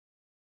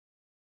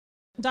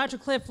Dr.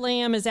 Cliff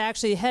Lamb is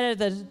actually head of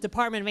the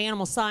Department of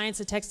Animal Science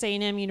at Texas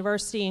A&M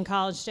University in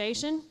College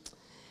Station.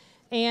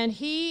 And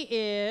he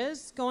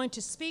is going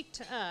to speak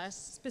to us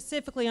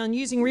specifically on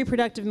using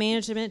reproductive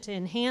management to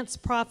enhance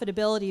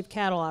profitability of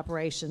cattle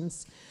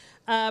operations.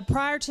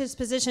 Prior to his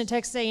position at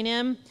Texas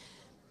A&M,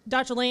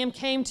 Dr. Lamb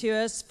came to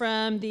us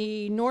from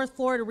the North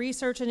Florida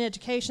Research and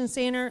Education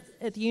Center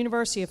at the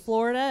University of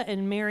Florida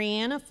in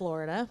Marianna,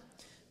 Florida.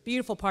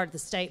 Beautiful part of the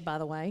state, by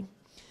the way.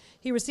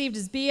 He received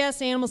his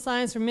BS Animal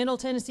Science from Middle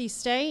Tennessee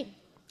State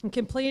and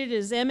completed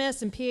his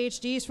MS and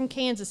PhDs from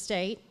Kansas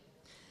State.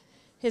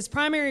 His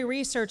primary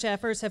research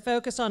efforts have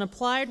focused on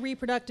applied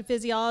reproductive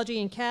physiology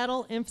in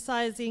cattle,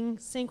 emphasizing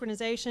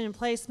synchronization and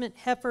placement,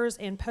 heifers,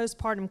 and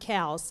postpartum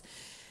cows.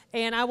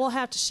 And I will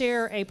have to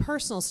share a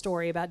personal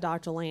story about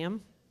Dr.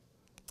 Lamb.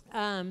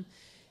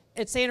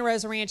 At Santa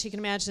Rosa Ranch, you can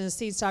imagine as a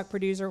seed stock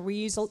producer,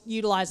 we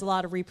utilize a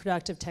lot of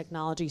reproductive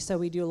technology. So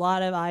we do a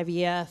lot of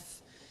IVF,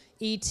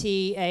 ET,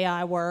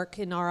 AI work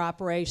in our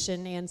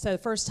operation. And so the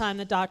first time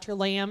that Dr.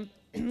 Lamb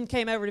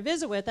came over to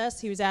visit with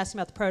us, he was asking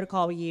about the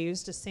protocol we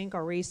use to sync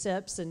our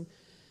recips, and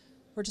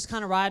we're just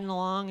kind of riding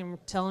along and we're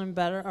telling him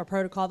about our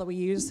protocol that we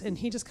use, and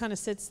he just kind of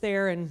sits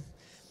there, and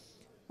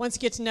once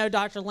you get to know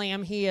Dr.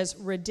 Lamb, he is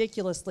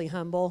ridiculously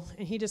humble,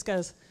 and he just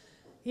goes,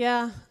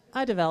 yeah,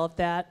 I developed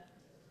that.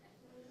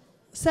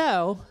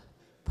 So,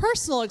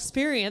 personal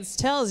experience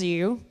tells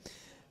you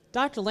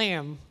Dr.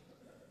 Lamb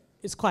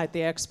is quite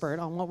the expert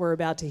on what we're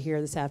about to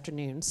hear this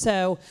afternoon.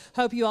 So,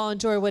 hope you all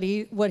enjoy what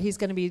he's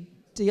going to be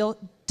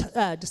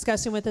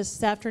discussing with us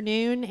this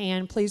afternoon,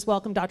 and please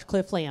welcome Dr.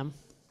 Cliff Lamb.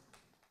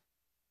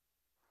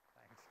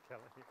 Thanks,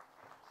 Kelly.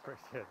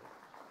 Appreciate it.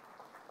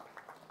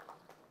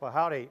 Well,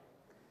 howdy.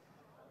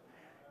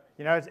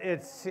 You know,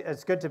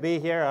 it's good to be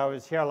here. I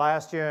was here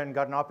last year and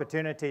got an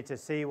opportunity to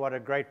see what a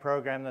great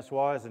program this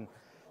was, and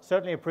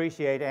certainly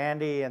appreciate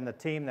Andy and the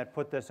team that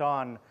put this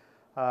on.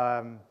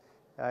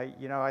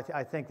 You know,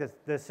 I think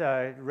that this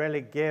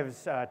really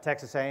gives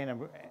Texas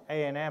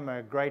A&M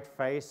a great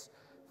face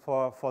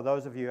for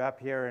those of you up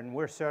here, and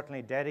we're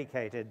certainly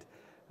dedicated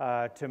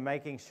to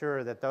making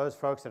sure that those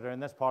folks that are in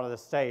this part of the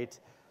state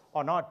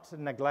are not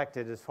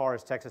neglected as far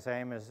as Texas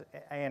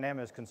A&M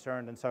is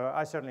concerned. And so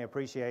I certainly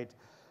appreciate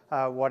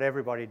what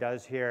everybody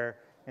does here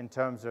in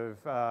terms of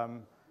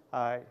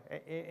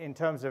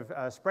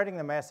spreading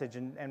the message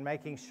and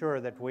making sure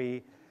that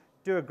we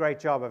do a great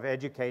job of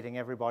educating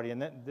everybody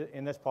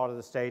in this part of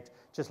the state,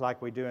 just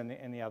like we do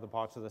in the other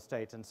parts of the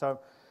state. And so,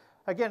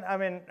 again, I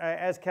mean,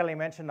 as Kelly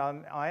mentioned,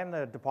 I am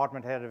the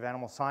department head of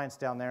animal science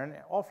down there, and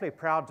awfully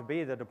proud to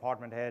be the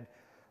department head.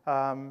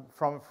 From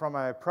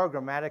a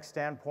programmatic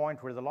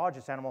standpoint, we're the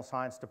largest animal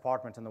science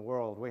department in the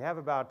world. We have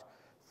about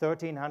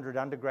 1,300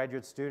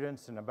 undergraduate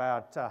students and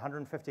about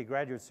 150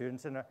 graduate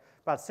students and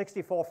about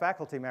 64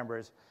 faculty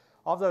members.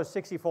 Of those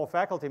 64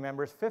 faculty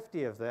members,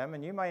 50 of them,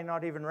 and you may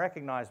not even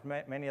recognize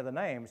many of the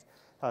names,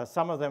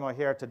 some of them are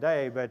here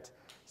today, but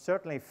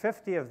certainly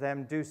 50 of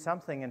them do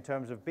something in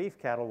terms of beef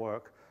cattle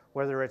work,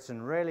 whether it's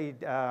in really,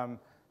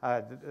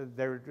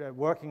 they're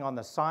working on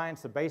the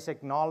science, the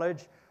basic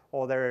knowledge,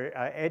 or they're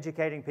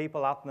educating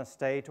people out in the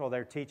state, or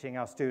they're teaching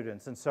our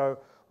students. And so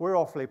we're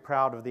awfully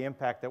proud of the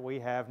impact that we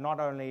have, not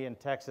only in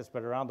Texas,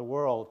 but around the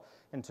world,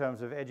 in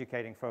terms of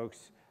educating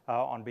folks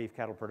on beef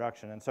cattle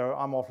production. And so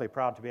I'm awfully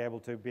proud to be able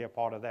to be a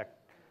part of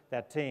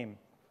that team.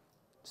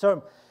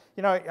 So,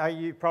 you know,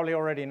 you probably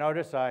already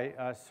noticed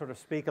I sort of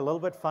speak a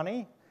little bit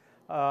funny.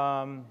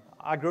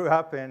 I grew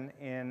up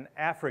in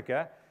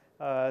Africa,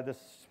 this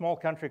small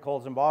country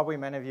called Zimbabwe.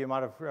 Many of you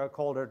might have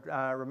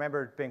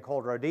remember it being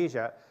called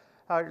Rhodesia.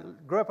 I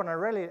grew up in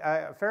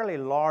a fairly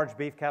large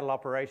beef cattle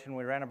operation.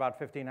 We ran about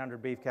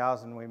 1,500 beef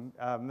cows, and we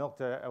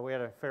we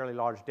had a fairly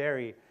large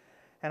dairy.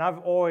 And I've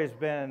always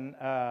been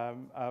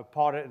a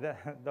part of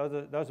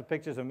those are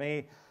pictures of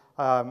me.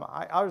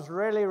 I was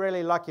really,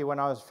 really lucky when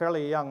I was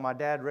fairly young. My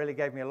dad really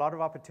gave me a lot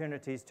of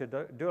opportunities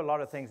to do a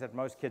lot of things that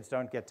most kids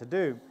don't get to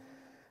do.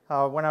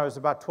 When I was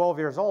about 12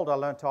 years old, I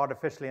learned to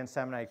artificially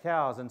inseminate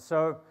cows. And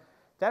so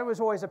that was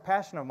always a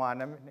passion of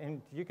mine.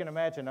 And you can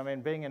imagine, I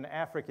mean, being in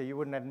Africa, you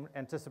wouldn't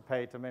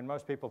anticipate. I mean,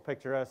 most people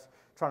picture us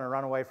trying to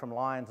run away from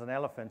lions and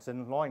elephants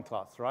in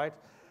loincloths, right?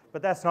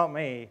 But that's not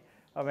me.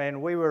 I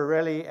mean, we were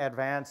really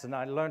advanced, and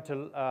I learned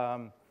to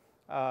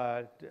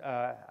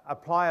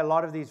apply a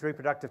lot of these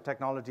reproductive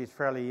technologies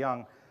fairly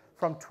young.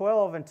 From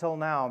 12 until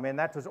now, I mean,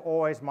 that was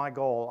always my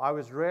goal. I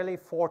was really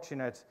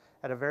fortunate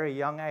at a very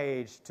young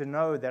age to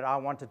know that I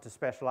wanted to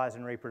specialize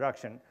in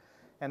reproduction.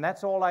 And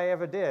that's all I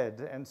ever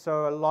did. And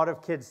so a lot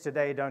of kids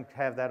today don't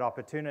have that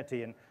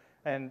opportunity.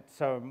 And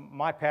so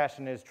my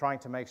passion is trying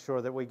to make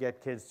sure that we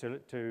get kids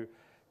to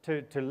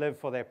live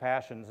for their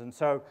passions. And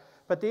so,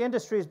 but the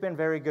industry has been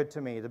very good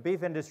to me. The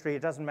beef industry,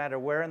 it doesn't matter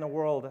where in the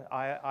world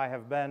I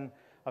have been.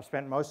 I've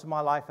spent most of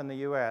my life in the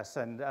US,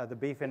 and the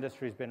beef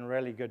industry has been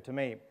really good to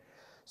me.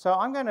 So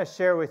I'm going to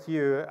share with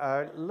you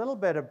a little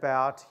bit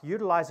about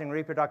utilizing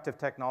reproductive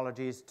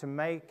technologies to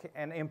make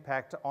an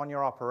impact on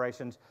your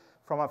operations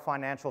from a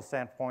financial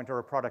standpoint or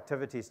a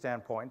productivity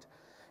standpoint.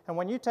 And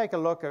when you take a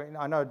look,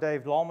 I know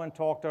Dave Lallman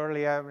talked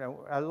earlier,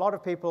 a lot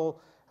of people,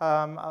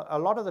 a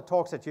lot of the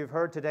talks that you've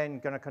heard today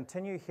and going to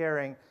continue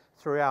hearing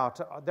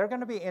throughout, they're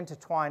going to be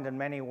intertwined in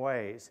many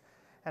ways.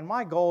 And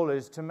my goal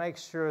is to make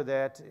sure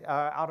that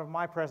out of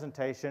my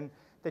presentation,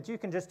 that you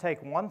can just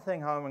take one thing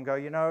home and go,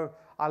 you know,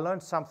 I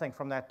learned something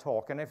from that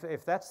talk. And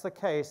if that's the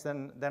case,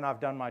 then I've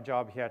done my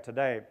job here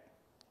today.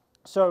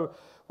 So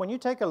when you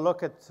take a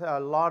look at a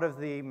lot of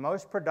the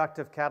most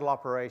productive cattle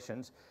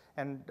operations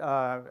and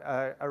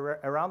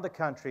around the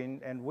country,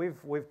 and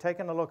we've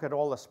taken a look at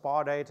all the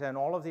SPAR data and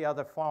all of the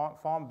other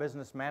farm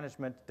business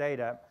management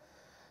data,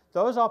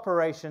 those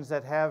operations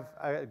that have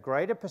a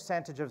greater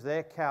percentage of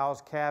their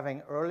cows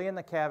calving early in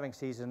the calving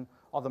season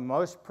are the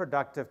most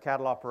productive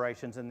cattle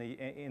operations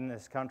in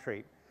this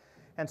country.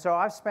 And so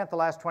I've spent the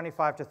last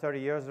 25 to 30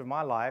 years of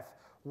my life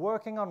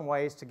working on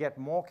ways to get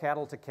more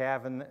cattle to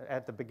calve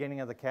at the beginning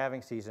of the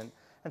calving season.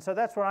 And so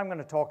that's what I'm going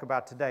to talk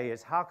about today,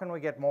 is how can we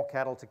get more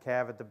cattle to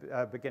calve at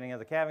the beginning of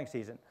the calving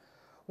season.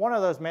 One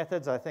of those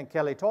methods I think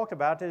Kelly talked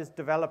about is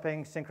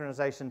developing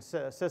synchronization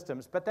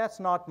systems, but that's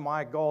not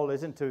my goal,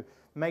 isn't to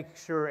make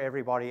sure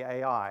everybody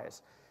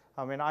AIs.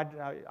 I mean,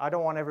 I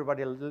don't want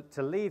everybody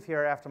to leave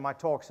here after my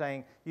talk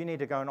saying you need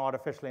to go and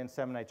artificially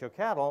inseminate your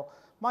cattle.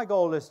 My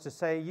goal is to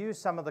say use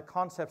some of the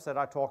concepts that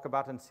I talk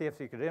about and see if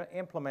you could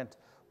implement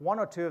one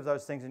or two of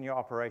those things in your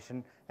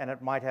operation, and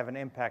it might have an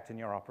impact in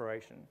your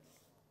operation.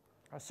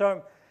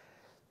 So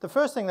the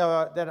first thing,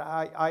 though, that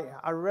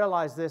I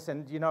realized this,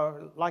 and you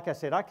know, like I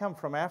said, I come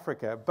from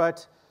Africa,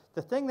 but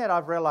the thing that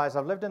I've realized,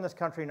 I've lived in this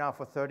country now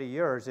for 30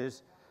 years,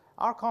 is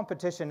our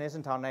competition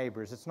isn't our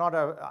neighbors. It's not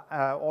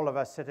all of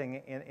us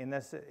sitting in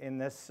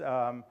this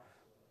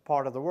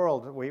part of the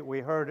world.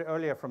 We heard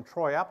earlier from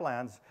Troy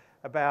Uplands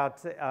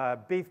about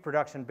beef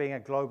production being a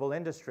global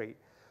industry.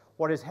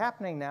 What is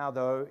happening now,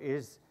 though,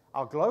 is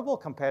our global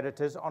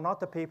competitors are not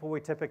the people we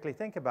typically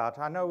think about.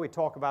 I know we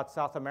talk about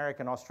South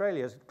America and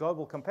Australia as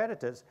global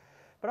competitors,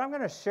 but I'm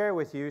going to share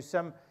with you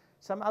some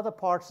other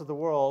parts of the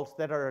world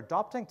that are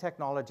adopting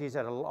technologies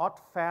at a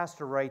lot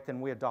faster rate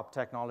than we adopt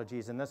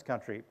technologies in this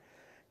country.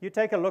 You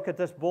take a look at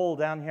this bull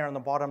down here on the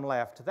bottom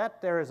left.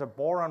 That there is a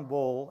boron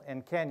bull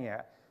in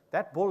Kenya.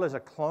 That bull is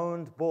a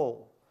cloned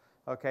bull.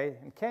 Okay,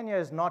 and Kenya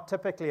is not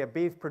typically a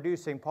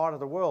beef-producing part of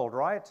the world,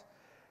 right?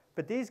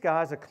 But these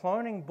guys are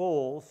cloning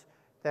bulls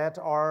that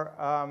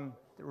are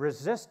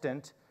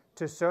resistant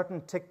to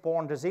certain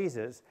tick-borne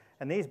diseases.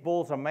 And these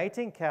bulls are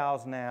mating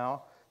cows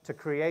now to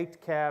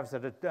create calves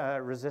that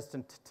are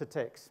resistant to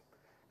ticks.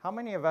 How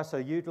many of us are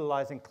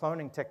utilizing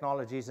cloning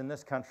technologies in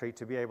this country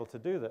to be able to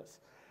do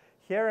this?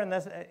 Here in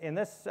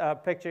this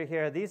picture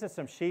here, these are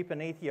some sheep in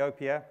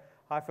Ethiopia.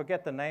 I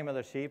forget the name of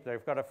the sheep.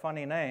 They've got a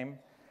funny name.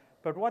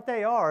 But what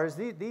they are is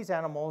these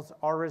animals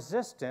are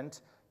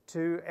resistant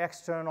to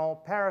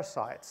external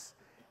parasites.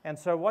 And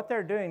so what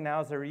they're doing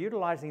now is they're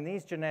utilizing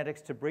these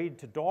genetics to breed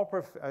to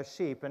Dorper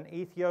sheep in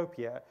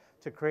Ethiopia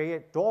to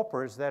create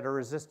Dorpers that are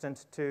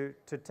resistant to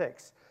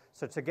ticks.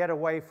 So to get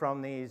away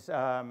from these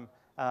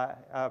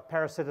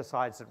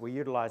parasiticides that we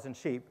utilize in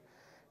sheep.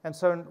 And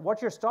so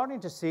what you're starting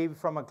to see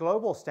from a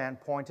global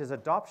standpoint is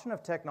adoption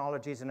of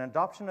technologies and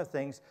adoption of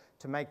things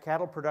to make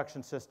cattle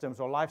production systems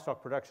or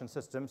livestock production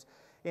systems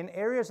in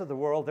areas of the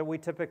world that we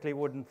typically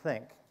wouldn't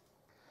think.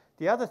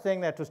 The other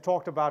thing that was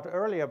talked about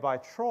earlier by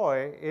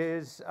Troy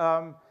is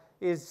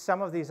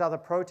some of these other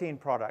protein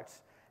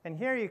products. And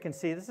here you can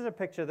see, this is a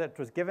picture that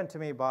was given to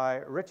me by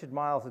Richard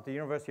Miles at the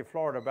University of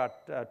Florida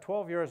about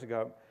 12 years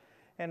ago.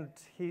 And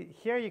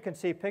here you can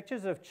see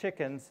pictures of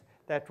chickens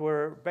that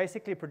were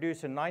basically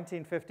produced in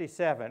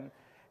 1957,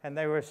 and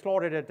they were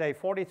slaughtered at day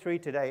 43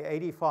 to day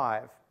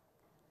 85.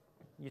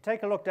 You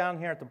take a look down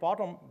here at the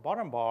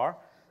bottom bar,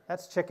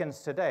 that's chickens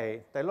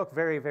today. They look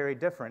very, very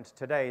different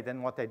today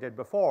than what they did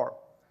before.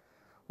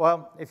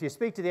 Well, if you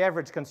speak to the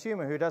average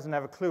consumer who doesn't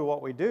have a clue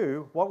what we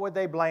do, what would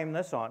they blame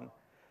this on?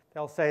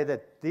 They'll say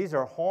that these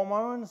are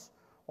hormones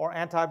or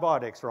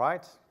antibiotics,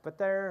 right? But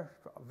they're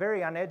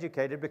very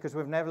uneducated because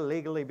we've never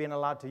legally been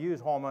allowed to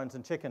use hormones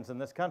in chickens in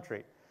this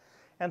country.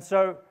 And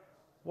so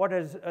what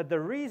is the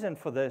reason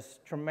for this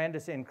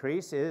tremendous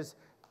increase is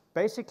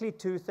basically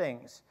two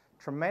things: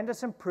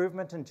 tremendous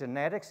improvement in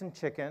genetics in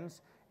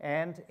chickens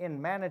and in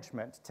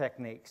management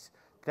techniques.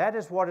 That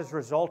is what has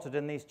resulted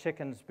in these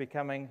chickens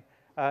becoming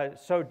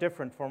so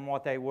different from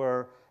what they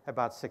were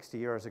about 60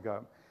 years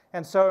ago.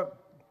 And so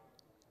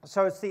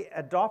it's the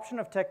adoption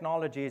of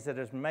technologies that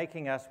is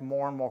making us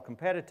more and more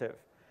competitive.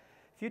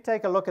 If you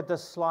take a look at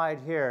this slide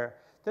here,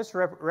 this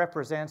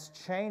represents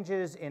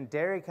changes in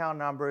dairy cow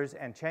numbers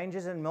and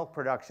changes in milk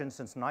production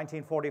since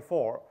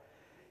 1944.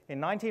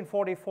 In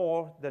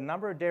 1944, the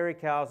number of dairy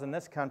cows in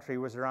this country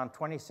was around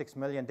 26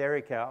 million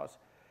dairy cows.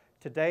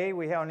 Today,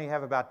 we only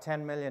have about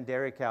 10 million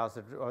dairy cows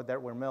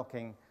that we're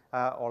milking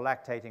or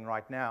lactating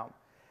right now.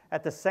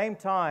 At the same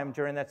time,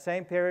 during that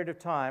same period of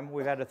time,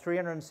 we've had a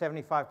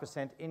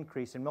 375%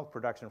 increase in milk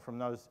production from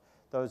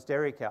those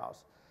dairy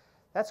cows.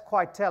 That's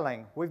quite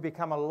telling. We've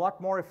become a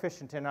lot more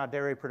efficient in our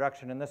dairy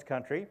production in this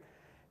country.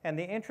 And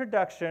the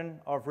introduction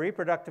of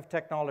reproductive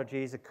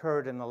technologies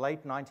occurred in the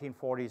late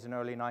 1940s and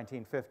early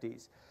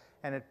 1950s.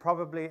 And it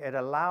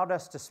allowed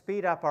us to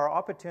speed up our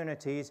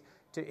opportunities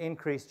to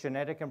increase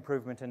genetic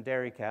improvement in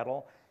dairy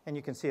cattle, and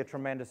you can see a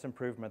tremendous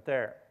improvement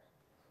there.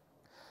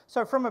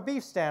 So from a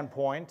beef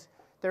standpoint,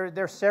 there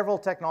are several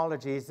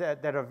technologies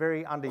that are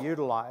very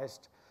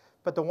underutilized.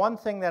 But the one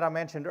thing that I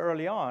mentioned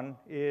early on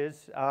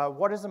is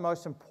what is the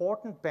most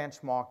important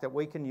benchmark that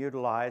we can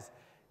utilize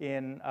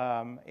in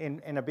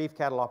a beef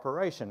cattle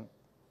operation?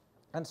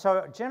 And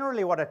so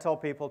generally what I tell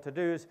people to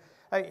do is,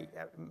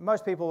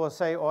 most people will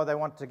say, oh, they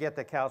want to get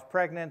their cows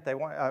pregnant, they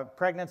want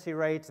pregnancy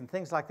rates and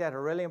things like that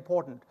are really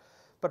important.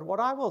 But what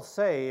I will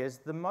say is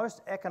the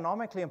most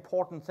economically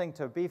important thing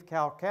to a beef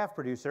cow-calf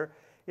producer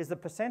is the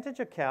percentage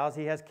of cows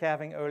he has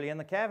calving early in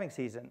the calving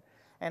season.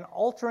 And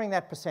altering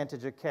that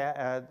percentage of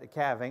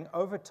calving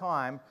over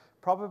time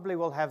probably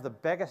will have the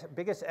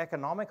biggest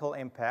economical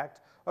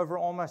impact over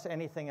almost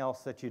anything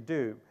else that you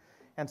do.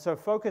 And so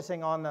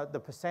focusing on the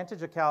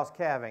percentage of cows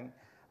calving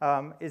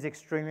is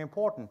extremely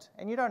important.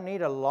 And you don't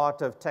need a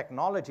lot of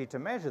technology to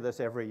measure this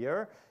every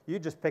year. You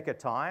just pick a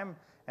time,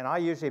 and I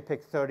usually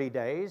pick 30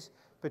 days.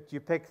 But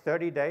you pick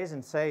 30 days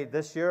and say,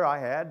 this year I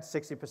had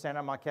 60%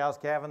 of my cows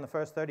calve in the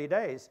first 30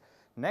 days.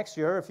 Next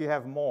year, if you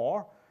have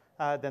more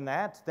than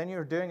that, then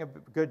you're doing a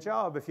good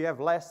job. If you have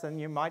less, then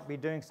you might be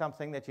doing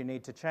something that you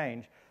need to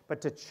change.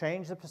 But to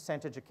change the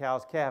percentage of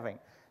cows calving,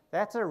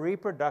 that's a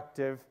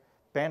reproductive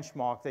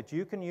benchmark that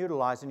you can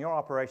utilize in your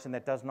operation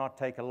that does not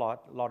take a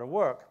lot of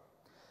work.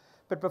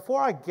 But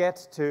before I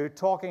get to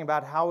talking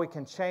about how we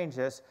can change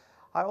this,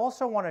 I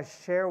also want to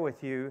share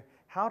with you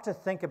how to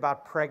think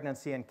about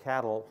pregnancy in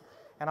cattle.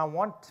 And I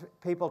want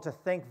people to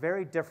think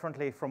very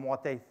differently from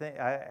what they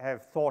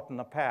have thought in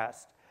the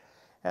past.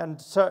 And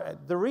so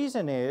the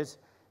reason is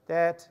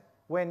that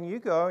when you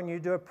go and you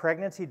do a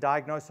pregnancy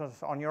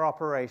diagnosis on your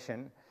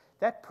operation,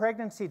 that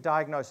pregnancy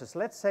diagnosis,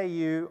 let's say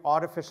you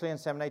artificially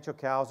inseminate your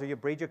cows or you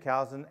breed your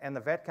cows and the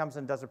vet comes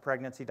and does a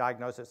pregnancy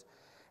diagnosis.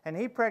 And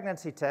he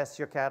pregnancy tests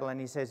your cattle and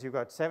he says you've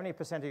got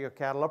 70% of your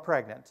cattle are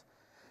pregnant.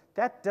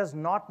 That does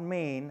not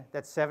mean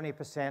that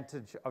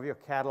 70% of your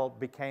cattle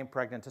became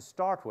pregnant to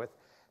start with.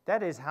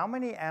 That is how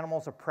many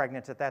animals are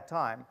pregnant at that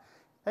time.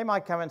 They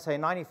might come and say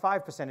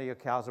 95% of your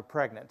cows are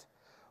pregnant.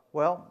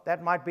 Well,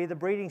 that might be the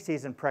breeding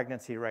season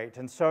pregnancy rate.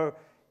 And so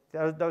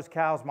those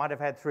cows might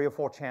have had 3 or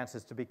 4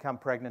 chances to become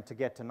pregnant to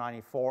get to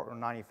 94 or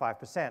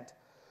 95%.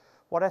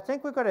 What I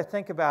think we've got to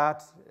think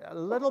about a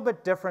little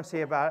bit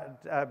differently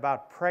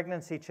about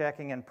pregnancy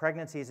checking and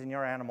pregnancies in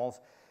your animals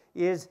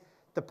is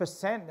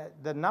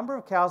the number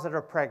of cows that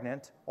are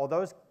pregnant, or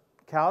those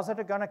cows that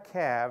are going to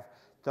calve.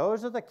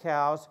 Those are the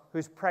cows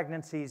whose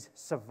pregnancies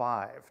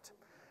survived.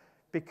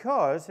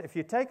 Because if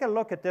you take a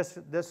look at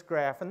this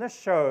graph, and this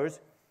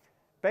shows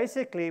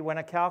basically when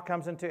a cow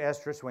comes into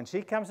estrus, when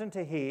she comes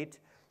into heat,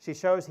 she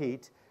shows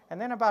heat,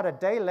 and then about a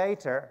day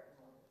later,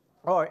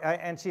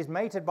 and she's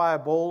mated by a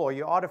bull or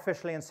you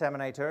artificially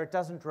inseminate her, it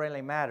doesn't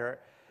really matter.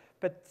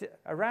 But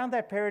around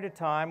that period of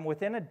time,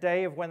 within a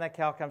day of when that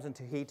cow comes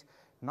into heat,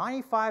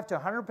 95 to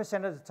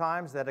 100% of the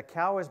times that a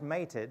cow is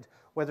mated,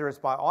 whether it's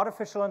by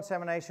artificial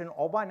insemination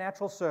or by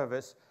natural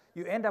service,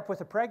 you end up with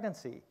a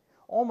pregnancy.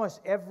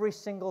 Almost every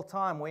single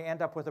time we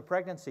end up with a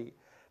pregnancy.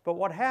 But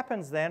what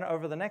happens then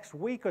over the next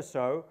week or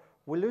so,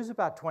 we lose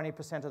about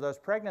 20% of those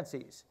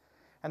pregnancies.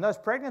 And those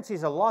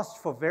pregnancies are lost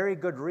for very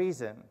good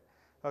reason.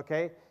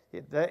 Okay?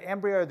 The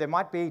embryo, there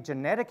might be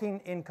genetic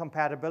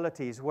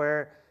incompatibilities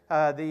where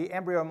the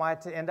embryo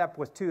might end up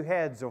with 2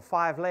 heads or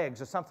 5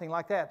 legs or something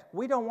like that.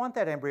 We don't want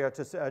that embryo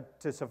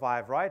to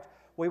survive, right?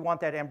 We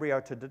want that embryo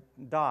to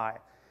die.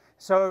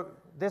 So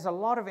there's a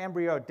lot of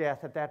embryo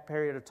death at that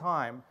period of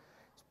time.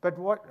 But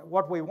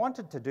what we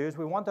wanted to do is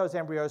we want those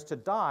embryos to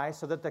die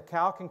so that the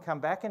cow can come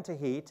back into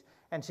heat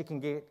and she can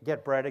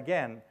get bred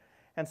again.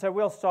 And so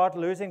we'll start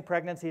losing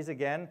pregnancies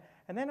again.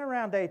 And then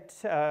around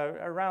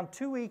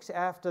 2 weeks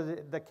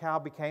after the cow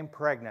became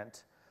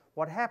pregnant,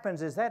 what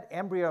happens is that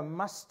embryo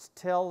must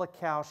tell the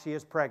cow she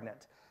is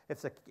pregnant.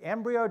 If the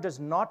embryo does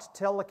not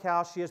tell the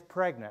cow she is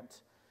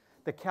pregnant,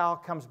 the cow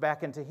comes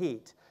back into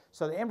heat.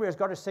 So the embryo's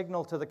got to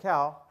signal to the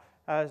cow,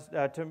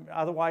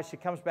 otherwise she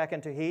comes back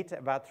into heat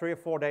about 3 or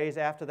 4 days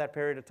after that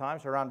period of time.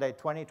 So around day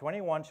 20,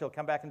 21, she'll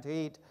come back into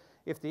heat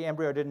if the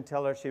embryo didn't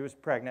tell her she was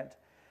pregnant.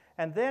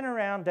 And then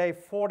around day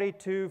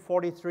 42,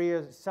 43,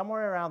 or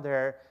somewhere around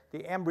there,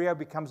 the embryo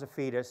becomes a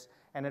fetus,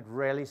 and it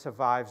rarely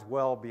survives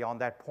well beyond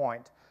that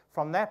point.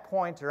 From that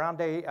point, around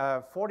day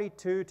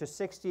 42 to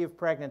 60 of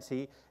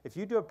pregnancy, if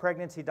you do a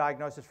pregnancy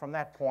diagnosis from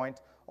that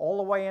point all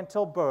the way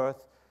until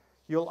birth,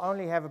 you'll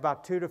only have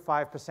about 2 to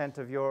 5%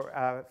 of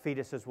your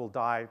fetuses will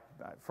die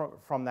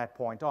from that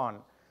point on.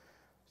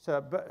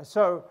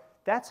 So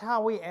that's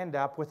how we end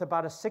up with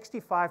about a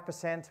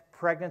 65%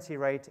 pregnancy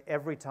rate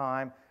every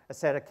time a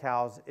set of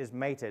cows is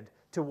mated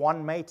to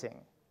one mating.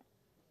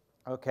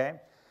 Okay?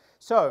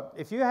 So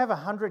if you have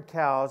 100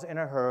 cows in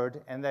a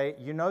herd and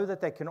you know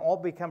that they can all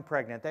become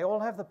pregnant, they all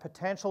have the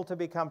potential to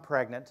become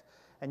pregnant,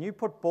 and you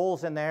put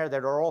bulls in there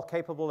that are all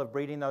capable of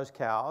breeding those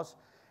cows,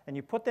 and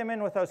you put them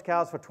in with those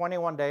cows for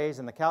 21 days,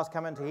 and the cows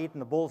come into heat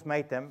and the bulls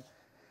mate them,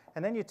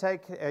 and then you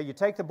take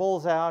the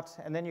bulls out,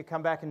 and then you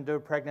come back and do a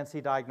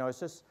pregnancy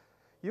diagnosis,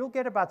 you'll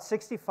get about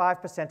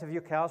 65% of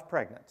your cows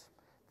pregnant.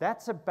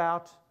 That's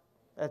about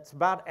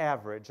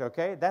average,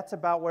 okay? That's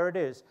about where it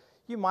is.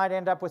 You might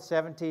end up with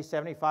 70,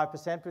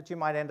 75%, but you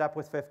might end up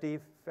with 50,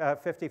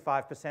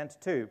 55%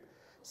 too.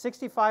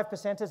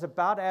 65% is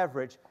about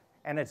average,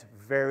 and it's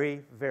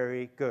very,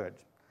 very good,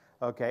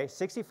 okay?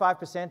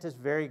 65% is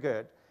very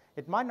good.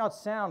 It might not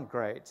sound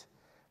great,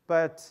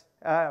 but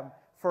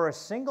for a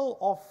single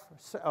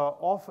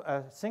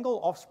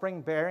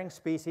offspring-bearing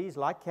species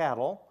like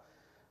cattle,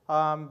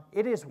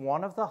 it is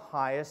one of the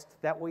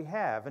highest that we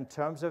have in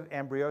terms of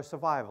embryo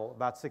survival,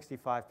 about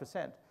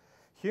 65%.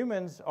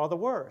 Humans are the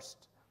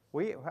worst.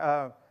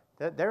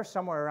 They're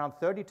somewhere around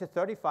 30 to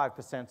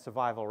 35%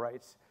 survival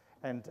rates,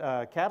 and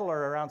cattle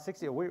are around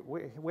 60.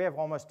 We have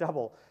almost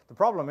double. The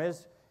problem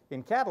is,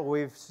 in cattle,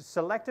 we've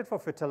selected for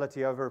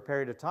fertility over a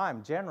period of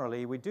time.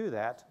 Generally, we do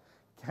that.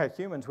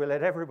 Humans, we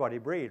let everybody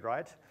breed,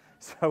 right?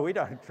 So we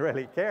don't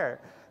really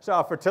care. So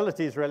our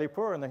fertility is really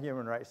poor in the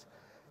human race.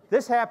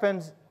 This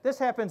happens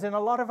in a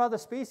lot of other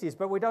species,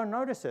 but we don't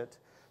notice it.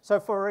 So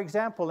for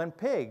example, in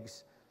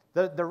pigs,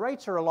 the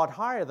rates are a lot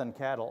higher than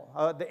cattle.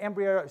 The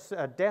embryo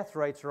death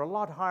rates are a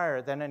lot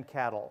higher than in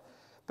cattle.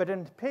 But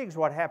in pigs,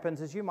 what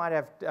happens is you might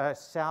have a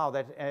sow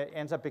that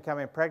ends up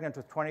becoming pregnant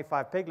with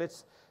 25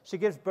 piglets. She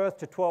gives birth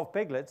to 12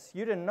 piglets.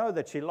 You didn't know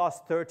that she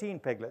lost 13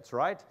 piglets,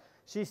 right?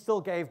 She still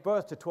gave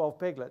birth to 12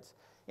 piglets.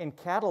 In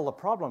cattle, the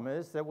problem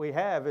is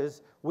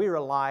we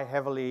rely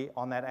heavily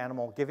on that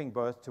animal giving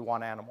birth to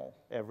one animal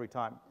every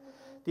time.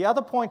 The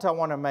other point I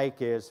want to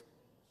make is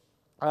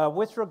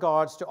with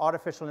regards to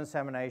artificial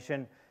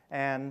insemination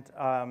and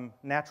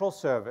natural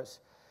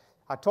service.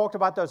 I talked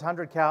about those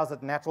 100 cows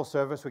at natural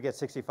service, we get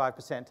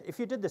 65%. If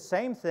you did the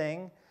same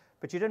thing,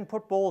 but you didn't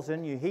put bulls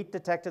in, you heat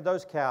detected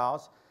those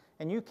cows,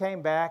 and you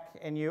came back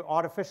and you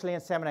artificially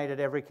inseminated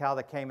every cow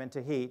that came into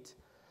heat,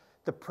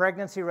 the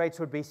pregnancy rates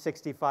would be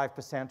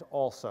 65%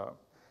 also.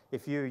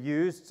 If you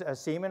used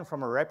semen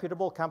from a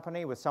reputable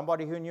company with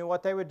somebody who knew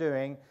what they were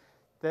doing,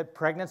 the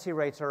pregnancy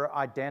rates are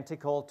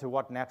identical to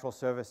what natural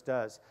service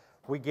does.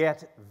 We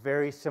get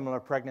very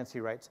similar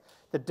pregnancy rates.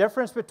 The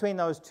difference between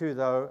those two,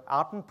 though,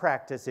 out in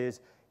practice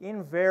is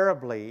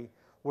invariably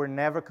we're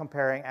never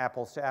comparing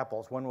apples to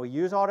apples. When we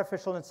use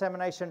artificial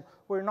insemination,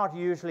 we're not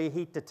usually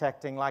heat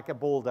detecting like a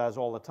bull does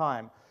all the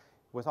time.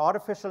 With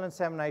artificial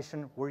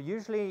insemination, we're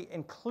usually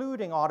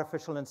including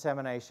artificial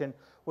insemination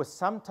with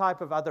some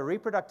type of other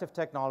reproductive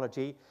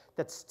technology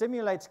that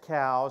stimulates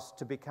cows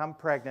to become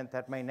pregnant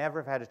that may never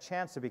have had a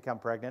chance to become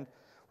pregnant,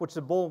 which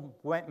the bull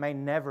may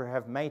never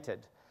have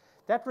mated.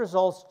 That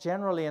results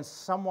generally in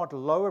somewhat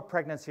lower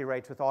pregnancy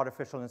rates with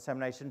artificial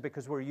insemination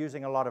because we're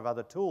using a lot of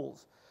other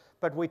tools.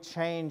 But we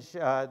change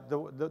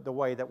the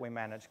way that we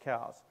manage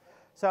cows.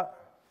 So,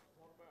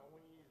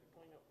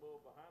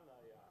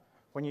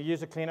 when you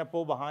use a cleanup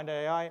bull behind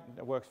AI,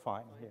 it works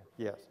fine. Yeah.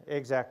 Yes,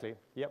 exactly.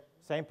 Yep,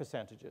 same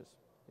percentages.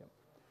 Yep.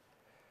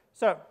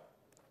 So,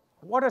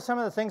 what are some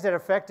of the things that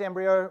affect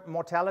embryo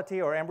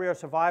mortality or embryo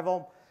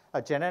survival?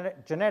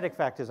 Genetic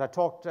factors. I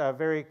talked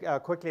very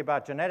quickly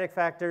about genetic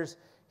factors,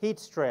 heat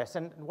stress.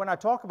 And when I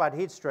talk about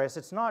heat stress,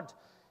 it's not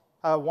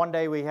one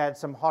day we had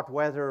some hot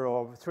weather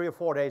or 3 or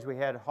 4 days we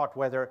had hot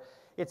weather.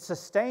 It's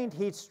sustained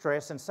heat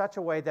stress in such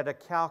a way that a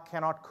cow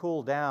cannot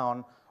cool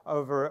down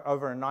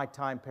over a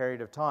nighttime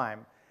period of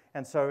time.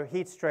 And so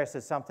heat stress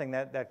is something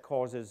that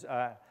causes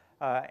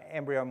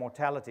embryo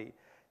mortality.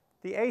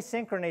 The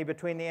asynchrony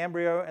between the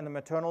embryo and the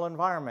maternal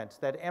environment,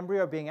 that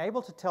embryo being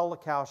able to tell the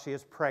cow she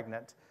is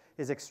pregnant,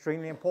 is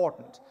extremely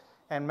important,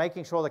 and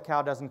making sure the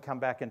cow doesn't come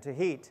back into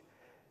heat.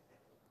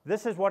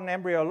 This is what an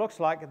embryo looks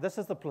like. This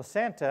is the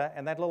placenta,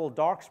 and that little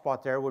dark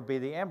spot there would be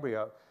the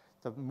embryo.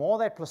 The more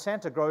that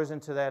placenta grows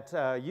into that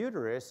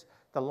uterus,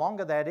 the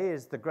longer that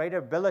is, the greater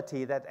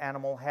ability that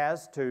animal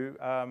has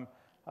to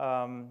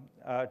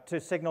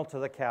signal to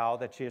the cow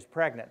that she is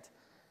pregnant.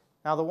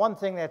 Now, the one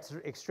thing that's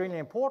extremely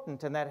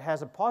important and that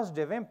has a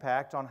positive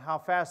impact on how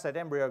fast that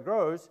embryo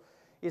grows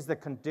is the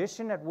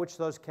condition at which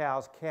those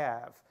cows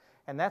calve.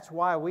 And that's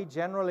why we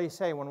generally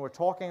say when we're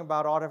talking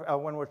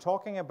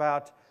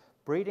about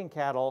breeding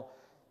cattle,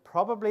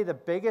 probably the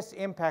biggest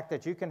impact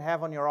that you can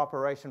have on your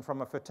operation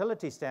from a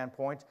fertility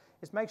standpoint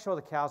is make sure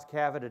the cows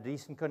calve at a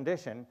decent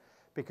condition,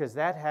 because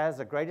that has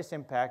the greatest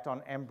impact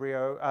on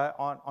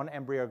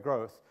embryo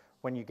growth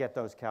when you get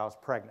those cows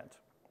pregnant.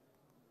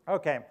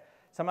 Okay,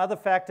 some other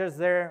factors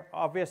there,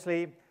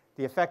 obviously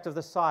the effect of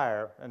the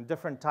sire and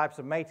different types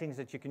of matings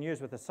that you can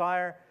use with the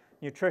sire,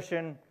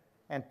 nutrition,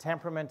 and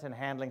temperament and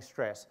handling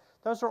stress.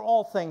 Those are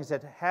all things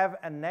that have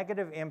a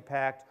negative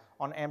impact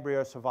on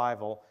embryo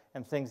survival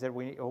and things that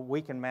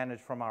we can manage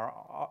from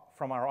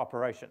our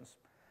operations.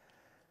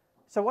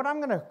 So what I'm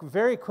going to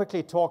very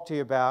quickly talk to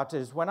you about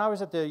is when I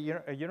was at the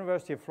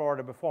University of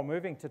Florida before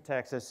moving to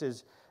Texas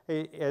is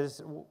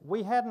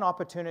we had an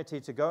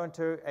opportunity to go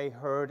into a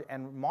herd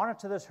and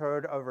monitor this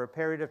herd over a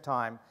period of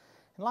time.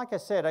 And like I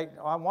said,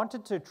 I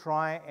wanted to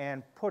try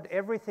and put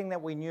everything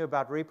that we knew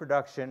about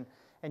reproduction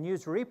and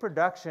use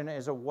reproduction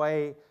as a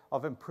way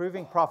of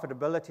improving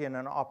profitability in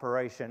an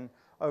operation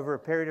over a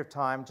period of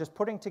time, just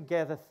putting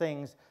together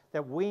things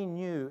that we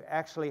knew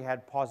actually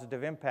had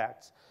positive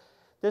impacts.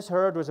 This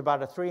herd was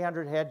about a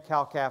 300 head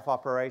cow-calf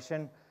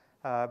operation.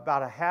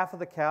 About a half of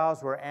the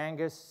cows were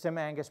Angus,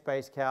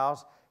 Sim-Angus-based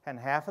cows, and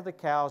half of the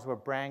cows were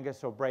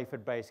Brangus or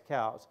Brayford-based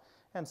cows.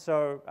 And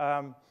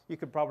so you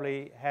could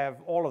probably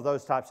have all of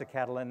those types of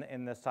cattle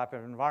in this type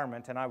of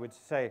environment, and I would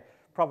say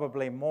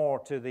probably more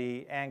to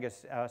the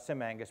Angus,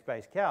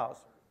 Sim-Angus-based cows.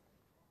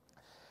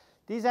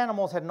 These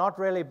animals had not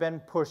really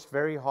been pushed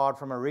very hard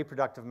from a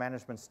reproductive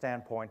management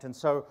standpoint, and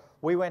so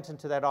we went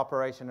into that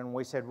operation and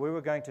we said we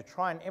were going to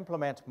try and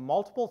implement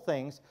multiple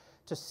things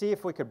to see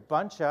if we could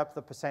bunch up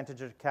the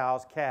percentage of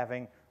cows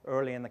calving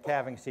early in the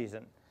calving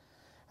season.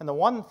 And the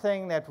one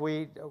thing that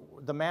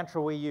the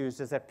mantra we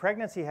used is that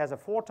pregnancy has a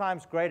 4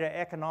 times greater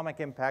economic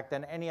impact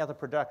than any other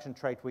production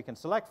trait we can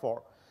select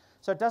for.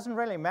 So it doesn't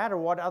really matter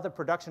what other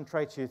production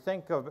traits you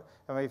think of.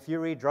 I mean, if you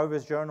read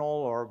Drover's Journal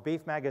or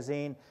Beef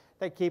Magazine,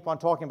 they keep on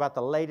talking about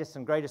the latest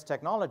and greatest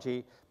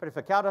technology, but if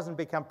a cow doesn't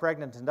become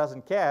pregnant and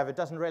doesn't calve, it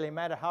doesn't really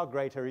matter how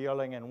great her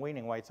yearling and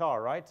weaning weights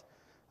are, right?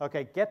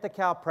 Okay, get the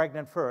cow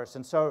pregnant first.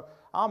 And so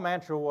our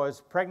mantra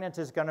was pregnant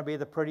is going to be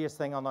the prettiest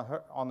thing on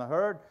the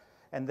herd,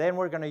 and then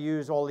we're going to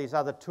use all these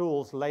other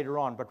tools later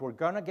on, but we're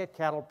going to get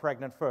cattle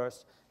pregnant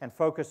first and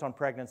focus on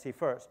pregnancy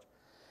first.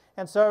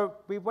 And so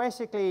we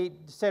basically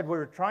said we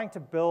were trying to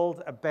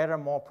build a better,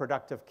 more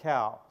productive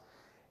cow.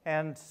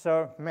 And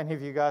so many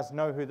of you guys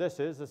know who this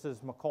is. This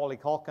is Macaulay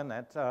Culkin,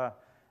 that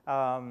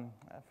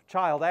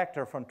child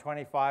actor from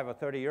 25 or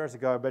 30 years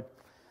ago. But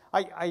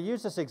I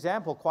use this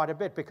example quite a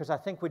bit because I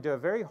think we do a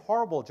very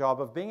horrible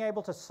job of being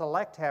able to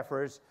select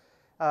heifers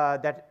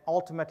that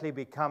ultimately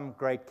become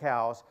great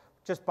cows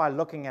just by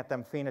looking at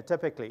them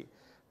phenotypically.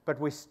 But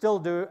we still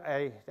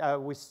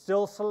we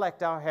still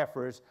select our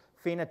heifers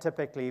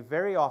phenotypically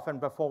very often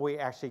before we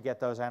actually get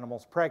those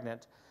animals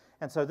pregnant.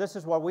 And so this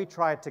is what we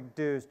tried to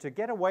do, is to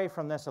get away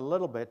from this a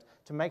little bit,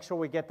 to make sure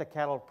we get the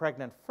cattle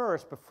pregnant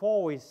first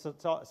before we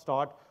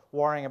start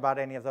worrying about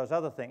any of those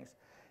other things.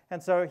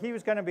 And so he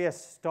was going to be a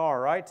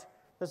star, right?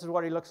 This is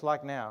what he looks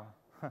like now.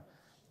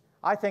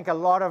 I think a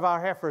lot of our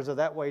heifers are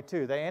that way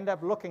too. They end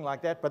up looking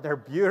like that, but they're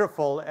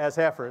beautiful as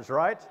heifers,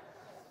 right?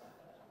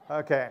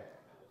 Okay.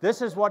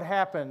 This is what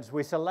happens.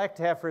 We select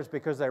heifers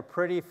because they're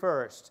pretty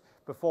first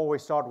before we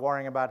start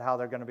worrying about how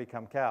they're going to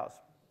become cows.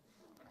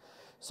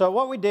 So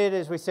what we did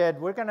is we said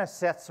we're going to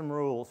set some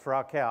rules for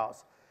our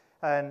cows.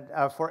 And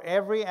for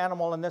every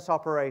animal in this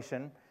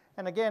operation,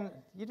 and again,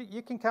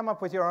 you can come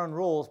up with your own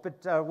rules,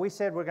 but we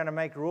said we're going to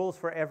make rules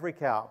for every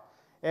cow.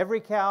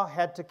 Every cow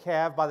had to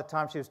calve by the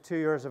time she was 2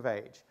 years of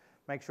age.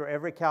 Make sure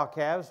every cow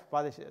calves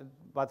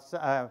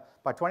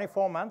by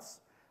 24 months,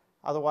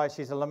 otherwise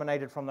she's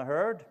eliminated from the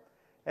herd.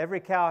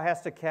 Every cow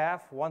has to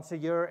calf once a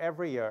year,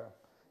 every year.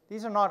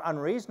 These are not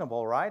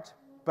unreasonable, right?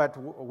 But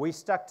we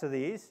stuck to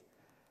these.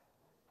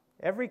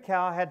 Every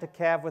cow had to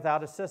calve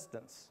without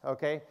assistance,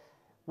 okay?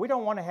 We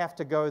don't want to have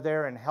to go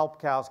there and help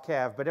cows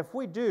calve, but if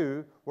we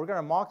do, we're going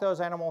to mark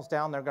those animals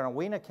down, they're going to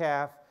wean a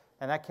calf,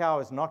 and that cow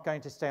is not going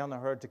to stay on the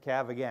herd to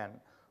calve again.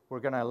 We're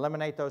going to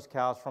eliminate those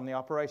cows from the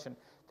operation.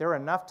 There are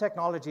enough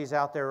technologies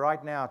out there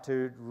right now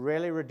to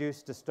really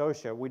reduce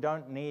dystocia. We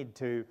don't need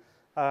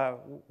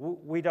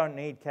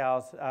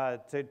cows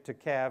to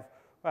calve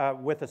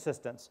with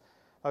assistance,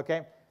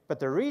 okay? But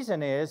the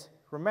reason is,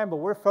 remember,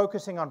 we're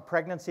focusing on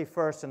pregnancy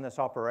first in this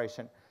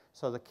operation.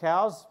 So the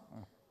cows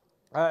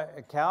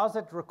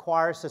that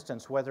require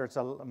assistance, whether it's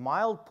a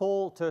mild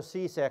pull to a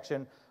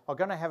C-section, are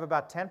going to have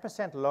about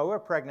 10% lower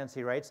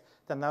pregnancy rates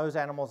than those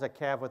animals that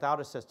calve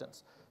without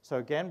assistance. So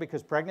again,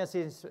 because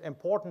pregnancy is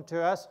important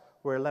to us,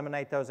 we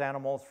eliminate those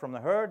animals from the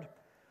herd.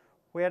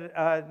 We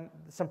had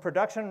some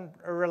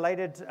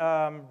production-related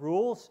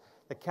rules.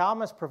 The cow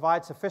must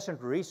provide sufficient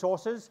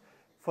resources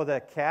for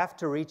the calf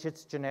to reach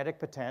its genetic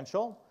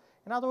potential.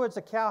 In other words,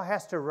 the cow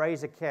has to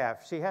raise a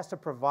calf. She has to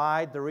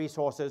provide the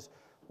resources,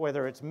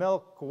 whether it's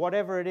milk,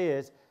 whatever it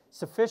is,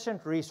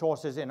 sufficient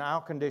resources in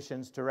our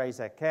conditions to raise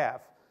that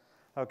calf.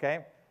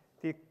 Okay?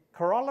 The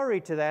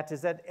corollary to that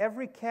is that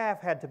every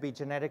calf had to be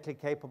genetically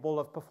capable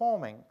of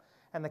performing.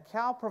 And the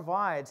cow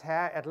provides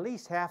at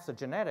least half the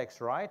genetics,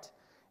 right?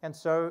 And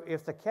so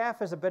if the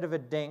calf is a bit of a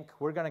dink,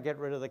 we're going to get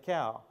rid of the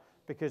cow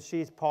because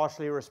she's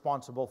partially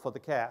responsible for the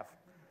calf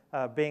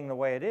being the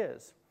way it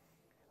is.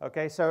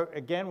 Okay, so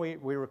again, we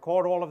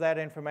record all of that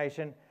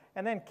information,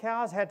 and then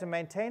cows had to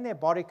maintain their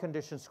body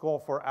condition score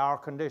for our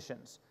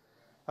conditions.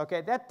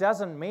 Okay, that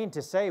doesn't mean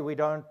to say we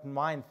don't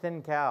mind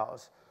thin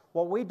cows.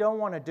 What we don't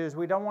want to do is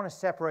we don't want to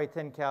separate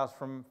thin cows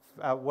from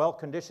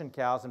well-conditioned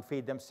cows and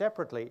feed them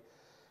separately.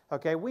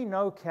 Okay, we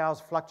know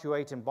cows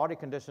fluctuate in body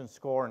condition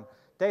score, and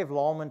Dave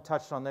Lallman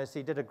touched on this.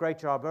 He did a great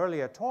job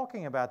earlier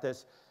talking about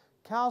this.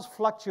 Cows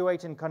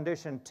fluctuate in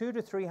condition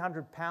 200 to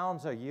 300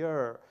 pounds a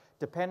year,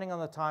 depending on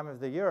the time of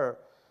the year.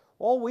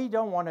 All we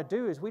don't want to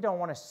do is we don't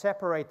want to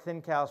separate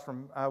thin cows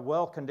from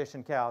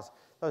well-conditioned cows.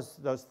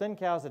 Those thin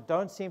cows that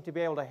don't seem to be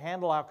able to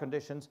handle our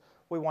conditions,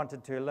 we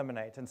wanted to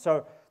eliminate. And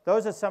so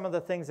those are some of the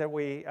things that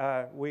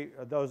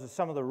those are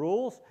some of the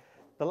rules.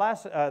 The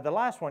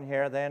last one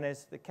here then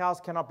is the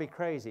cows cannot be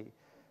crazy.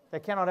 They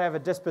cannot have a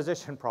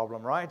disposition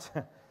problem, right?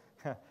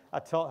 I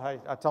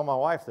told my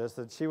wife this,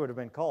 that she would have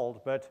been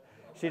cold, but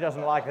she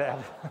doesn't like that.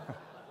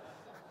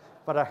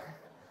 But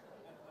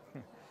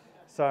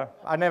so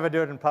I never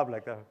do it in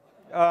public, though.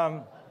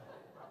 Oh,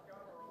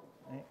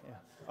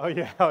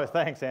 yeah. Oh,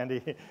 thanks,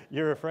 Andy.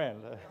 You're a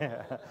friend.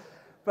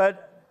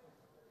 But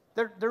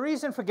the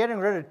reason for getting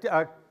rid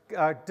of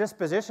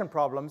disposition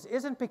problems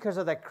isn't because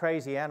of that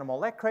crazy animal.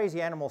 That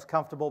crazy animal's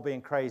comfortable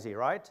being crazy,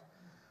 right?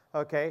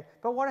 Okay.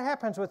 But what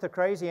happens with the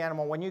crazy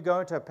animal when you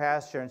go into a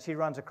pasture and she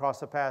runs across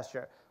the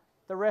pasture?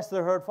 The rest of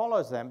the herd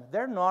follows them.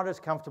 They're not as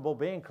comfortable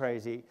being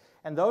crazy.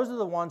 And those are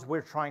the ones we're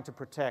trying to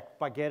protect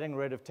by getting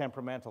rid of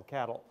temperamental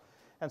cattle.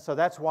 And so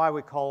that's why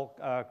we call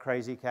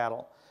crazy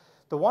cattle.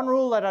 The one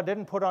rule that I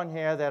didn't put on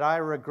here that I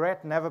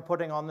regret never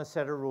putting on this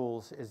set of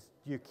rules is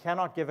you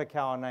cannot give a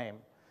cow a name.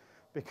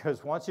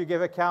 Because once you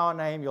give a cow a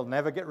name, you'll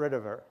never get rid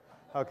of her.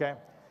 Okay?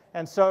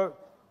 And so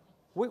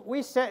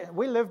we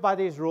lived by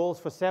these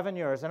rules for 7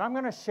 years. And I'm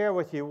going to share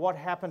with you what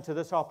happened to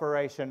this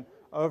operation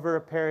over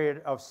a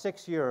period of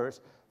 6 years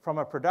from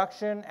a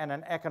production and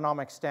an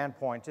economic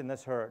standpoint in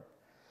this herd.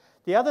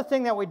 The other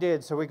thing that we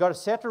did, so we got a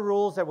set of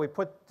rules that we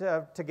put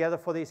together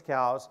for these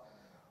cows.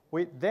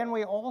 Then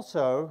we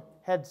also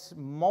had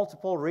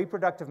multiple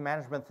reproductive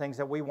management things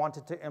that we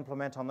wanted to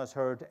implement on this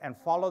herd and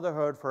follow the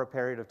herd for a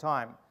period of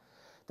time.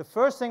 The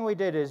first thing we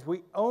did is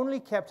we only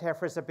kept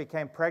heifers that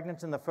became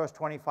pregnant in the first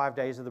 25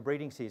 days of the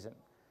breeding season.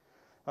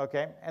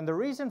 Okay, and the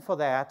reason for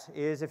that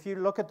is if you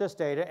look at this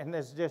data, and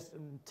there's just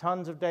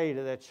tons of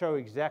data that show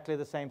exactly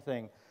the same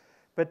thing,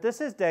 but this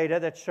is data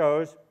that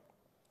shows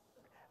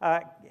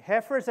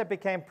heifers that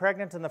became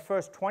pregnant in the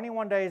first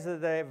 21 days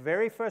of the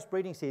very first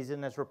breeding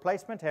season as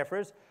replacement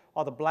heifers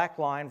are the black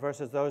line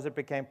versus those that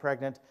became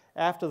pregnant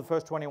after the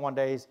first 21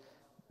 days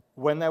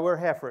when they were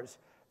heifers.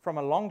 From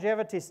a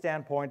longevity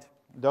standpoint,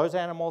 those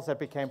animals that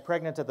became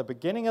pregnant at the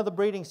beginning of the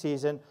breeding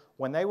season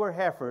when they were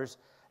heifers,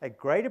 a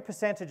greater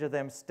percentage of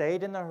them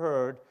stayed in the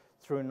herd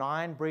through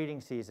 9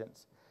 breeding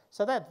seasons.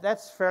 So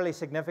that's fairly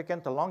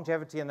significant. The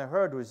longevity in the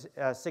herd was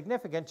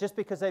significant just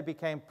because they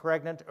became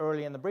pregnant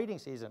early in the breeding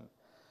season.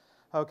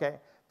 Okay,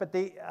 but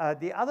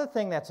the other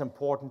thing that's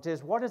important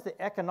is what is the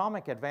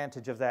economic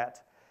advantage of that?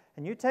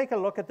 And you take a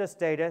look at this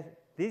data.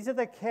 These are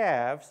the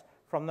calves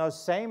from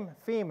those same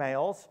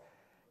females,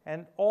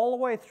 and all the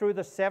way through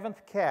the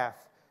 7th calf,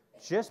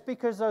 just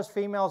because those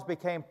females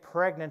became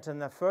pregnant in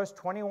the first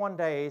 21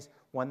 days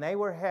when they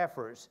were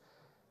heifers,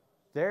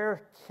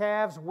 their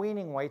calves'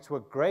 weaning weights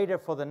were greater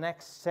for the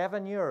next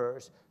 7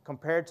 years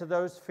compared to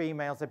those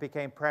females that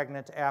became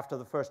pregnant after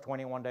the first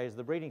 21 days of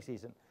the breeding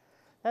season.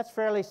 That's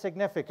fairly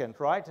significant,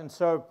 right? And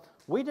so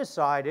we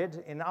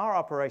decided in our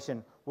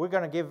operation, we're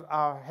going to give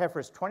our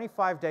heifers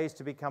 25 days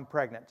to become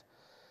pregnant.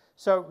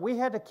 So we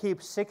had to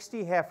keep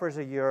 60 heifers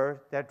a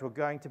year that were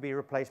going to be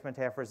replacement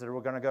heifers that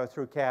were going to go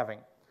through calving.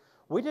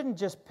 We didn't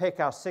just pick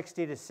our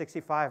 60 to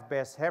 65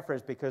 best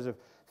heifers because of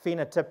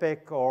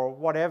phenotypic or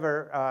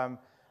whatever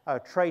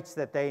traits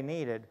that they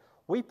needed.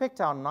 We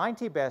picked our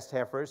 90 best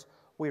heifers.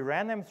 We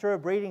ran them through a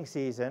breeding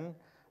season.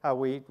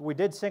 We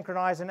did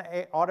synchronize and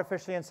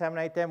artificially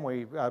inseminate them.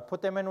 We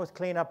put them in with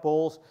cleanup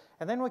bulls,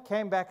 and then we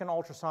came back and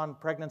ultrasound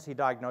pregnancy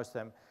diagnosed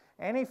them.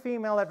 Any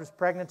female that was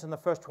pregnant in the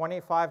first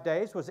 25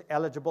 days was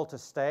eligible to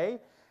stay,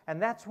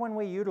 and that's when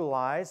we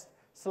utilized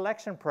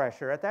selection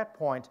pressure at that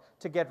point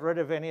to get rid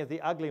of any of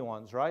the ugly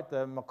ones, right?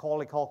 The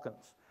Macaulay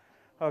Culkins.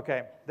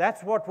 Okay,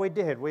 that's what we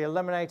did. We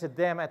eliminated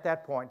them at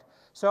that point.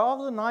 So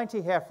of the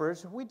 90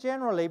 heifers, we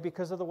generally,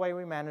 because of the way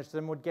we managed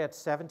them, would get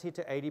 70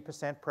 to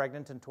 80%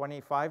 pregnant in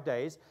 25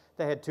 days.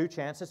 They had 2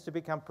 chances to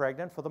become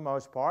pregnant for the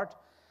most part.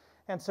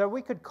 And so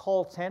we could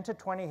cull 10 to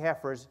 20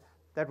 heifers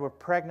that were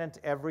pregnant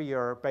every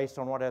year based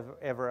on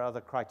whatever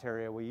other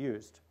criteria we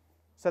used.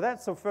 So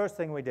that's the first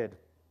thing we did.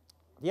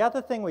 The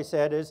other thing we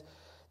said is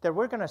that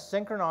we're going to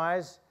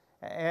synchronize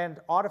and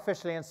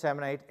artificially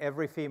inseminate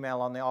every female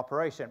on the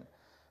operation.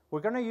 We're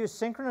going to use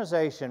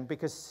synchronization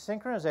because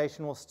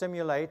synchronization will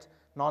stimulate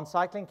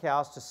non-cycling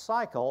cows to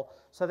cycle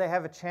so they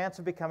have a chance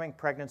of becoming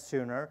pregnant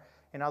sooner.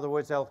 In other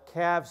words, they'll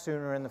calve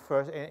sooner in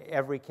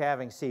every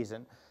calving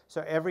season.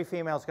 So every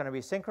female is going to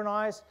be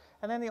synchronized,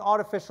 and then the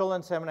artificial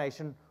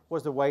insemination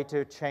was the way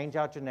to change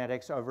our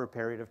genetics over a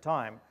period of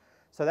time.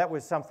 So that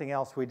was something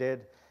else we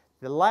did.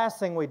 The last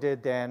thing we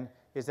did then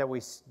is that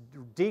we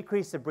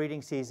decreased the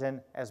breeding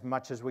season as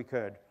much as we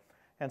could.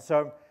 And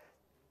so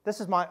this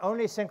is my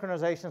only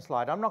synchronization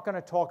slide. I'm not going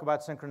to talk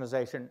about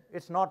synchronization.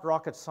 It's not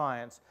rocket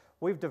science.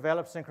 We've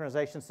developed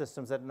synchronization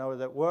systems that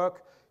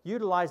work.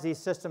 Utilize these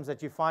systems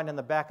that you find in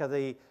the back of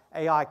the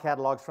AI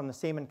catalogs from the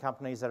semen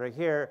companies that are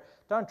here.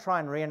 Don't try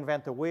and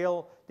reinvent the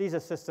wheel. These are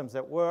systems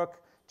that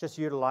work. Just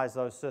utilize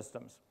those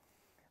systems.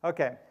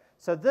 Okay,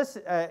 so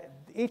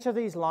each of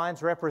these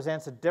lines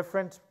represents a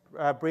different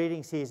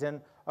breeding season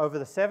over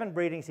the 7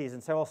 breeding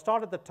seasons. So I'll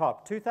start at the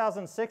top,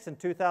 2006 and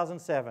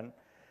 2007.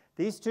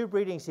 These 2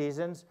 breeding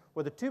seasons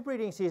were the 2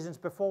 breeding seasons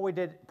before we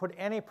did put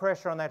any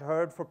pressure on that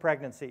herd for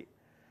pregnancy.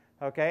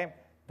 Okay,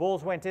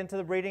 bulls went into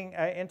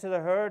the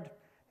herd,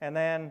 and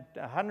then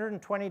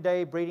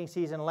 120-day breeding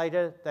season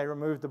later, they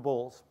removed the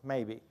bulls,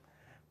 maybe.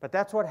 But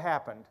that's what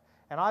happened.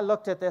 And I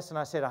looked at this and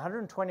I said,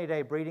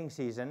 120-day breeding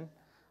season,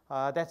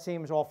 that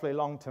seems awfully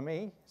long to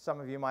me. Some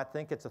of you might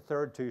think it's a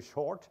third too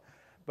short,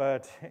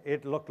 but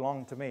it looked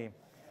long to me.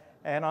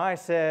 And I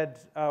said,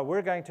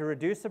 we're going to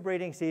reduce the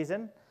breeding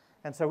season.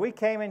 And so we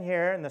came in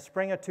here in the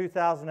spring of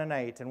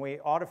 2008, and we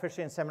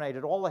artificially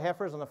inseminated all the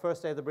heifers on the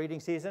first day of the breeding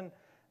season.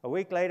 A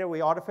week later,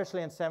 we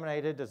artificially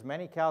inseminated as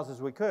many cows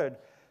as we could.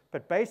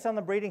 But based on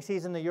the breeding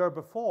season the year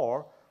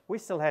before, we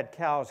still had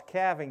cows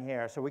calving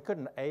here, so we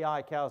couldn't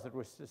AI cows that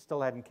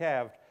still hadn't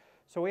calved.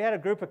 So we had a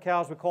group of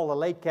cows we call the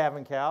late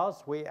calving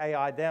cows. We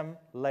AI'd them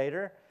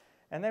later.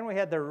 And then we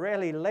had the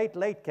really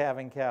late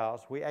calving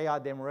cows. We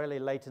AI'd them really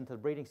late into the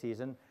breeding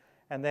season.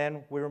 And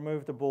then we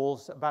removed the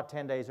bulls about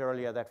 10 days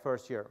earlier that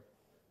first year.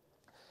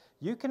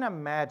 You can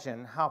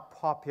imagine how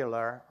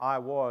popular I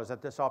was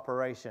at this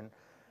operation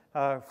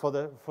for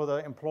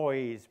the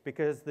employees,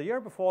 because the year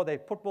before they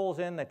put bulls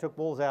in, they took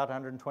bulls out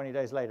 120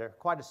 days later.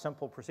 Quite a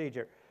simple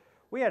procedure.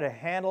 We had to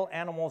handle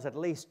animals at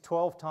least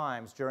 12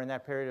 times during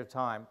that period of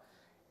time.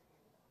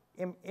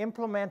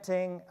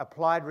 Implementing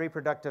applied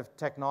reproductive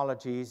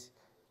technologies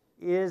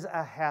is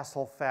a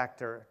hassle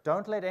factor.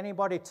 Don't let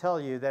anybody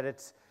tell you that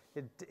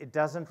it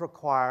doesn't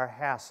require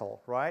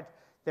hassle, right?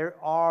 There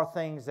are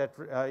things that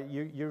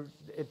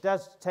it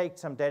does take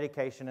some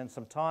dedication and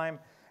some time,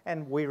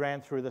 and we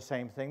ran through the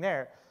same thing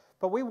there.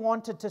 But we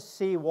wanted to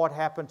see what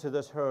happened to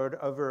this herd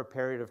over a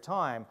period of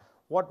time.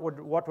 What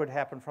would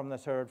happen from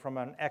this herd from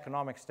an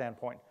economic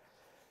standpoint?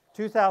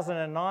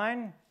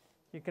 2009,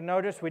 you can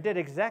notice we did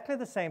exactly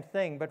the same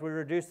thing, but we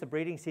reduced the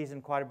breeding season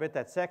quite a bit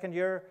that second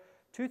year.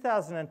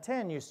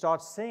 2010, you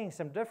start seeing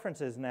some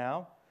differences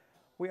now.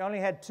 We only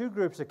had 2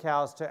 groups of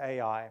cows to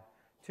AI.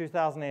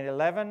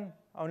 2011,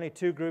 only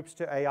 2 groups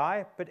to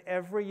AI, but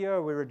every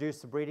year we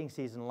reduced the breeding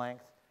season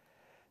length.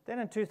 Then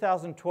in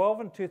 2012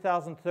 and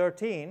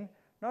 2013,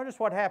 notice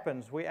what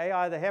happens. We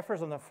AI the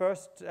heifers on the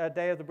first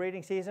day of the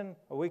breeding season.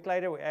 A week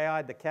later, we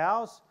AI'd the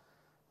cows,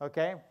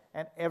 okay?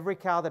 And every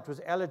cow that was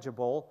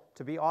eligible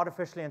to be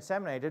artificially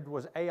inseminated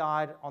was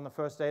AI'd on the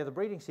first day of the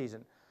breeding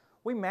season.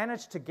 We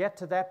managed to get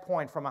to that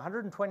point from a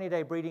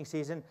 120-day breeding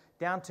season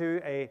down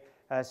to a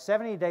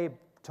 70-day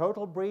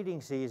total breeding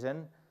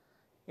season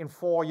in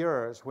 4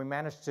 years. We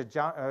managed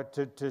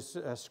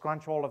to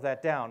scrunch all of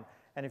that down.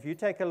 And if you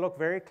take a look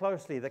very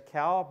closely, the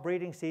cow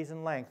breeding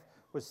season length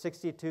was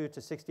 62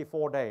 to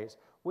 64 days.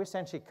 We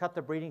essentially cut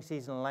the breeding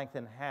season length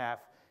in half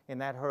in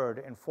that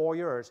herd in 4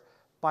 years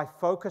by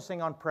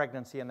focusing on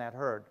pregnancy in that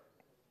herd.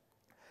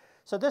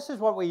 So this is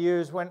what we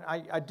use when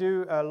I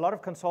do a lot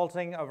of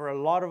consulting over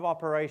a lot of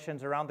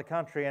operations around the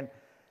country.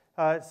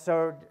 And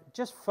so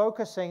just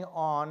focusing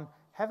on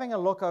having a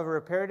look over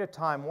a period of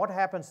time, what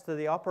happens to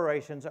the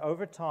operations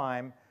over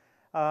time.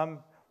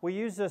 We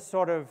use this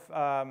sort of,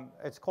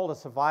 it's called a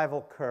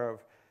survival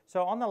curve.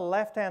 So on the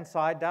left-hand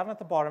side, down at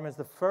the bottom, is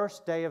the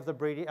first day of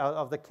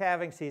the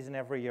calving season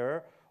every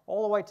year,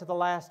 all the way to the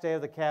last day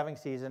of the calving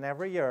season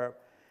every year.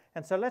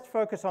 And so let's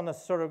focus on the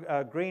sort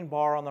of green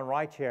bar on the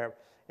right here.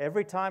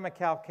 Every time a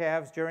cow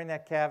calves during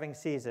that calving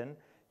season,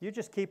 you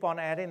just keep on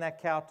adding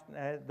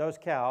those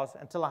cows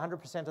until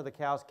 100% of the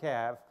cows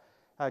calve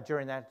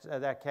during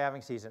that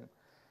calving season.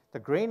 The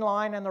green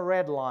line and the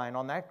red line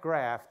on that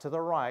graph to the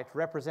right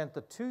represent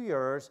the 2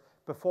 years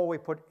before we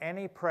put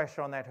any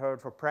pressure on that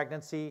herd for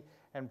pregnancy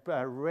and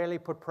really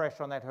put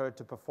pressure on that herd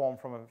to perform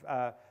from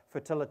a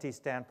fertility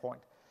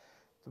standpoint.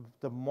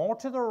 The more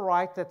to the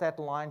right that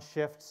line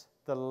shifts,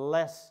 the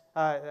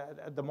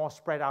more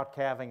spread out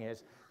calving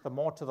is. The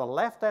more to the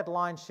left that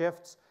line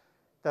shifts,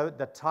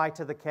 the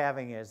tighter the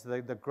calving is,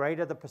 the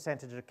greater the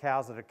percentage of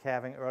cows that are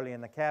calving early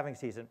in the calving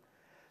season.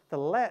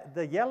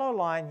 The yellow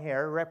line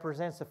here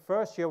represents the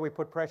first year we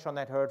put pressure on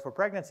that herd for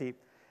pregnancy,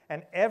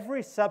 and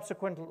every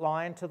subsequent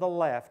line to the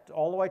left,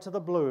 all the way to the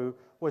blue,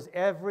 was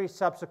every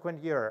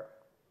subsequent year.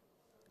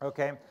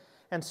 Okay,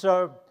 and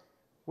so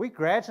we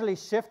gradually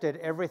shifted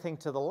everything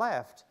to the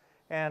left,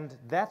 and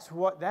that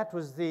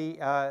was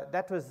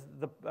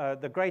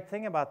the great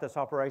thing about this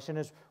operation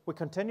is we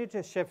continued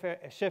to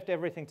shift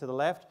everything to the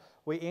left.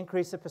 We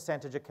increased the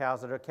percentage of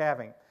cows that are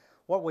calving.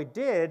 What we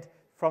did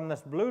from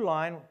this blue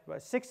line,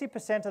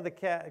 60% of the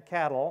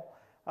cattle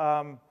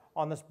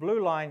on this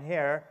blue line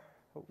here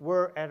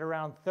were at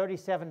around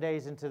 37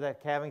 days into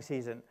that calving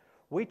season.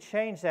 We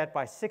changed that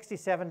by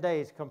 67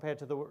 days compared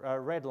to the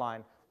red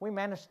line. We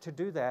managed to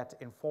do that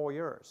in 4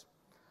 years.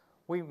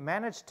 We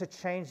managed to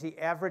change the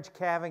average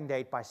calving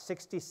date by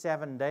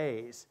 67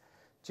 days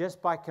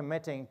just by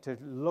committing to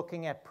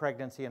looking at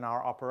pregnancy in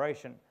our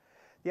operation.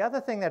 The other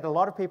thing that a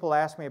lot of people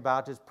ask me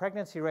about is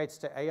pregnancy rates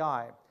to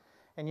AI.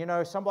 And you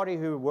know, somebody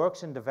who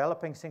works in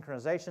developing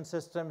synchronization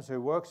systems,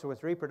 who works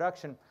with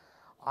reproduction,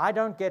 I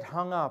don't get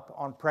hung up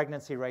on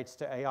pregnancy rates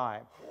to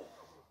AI.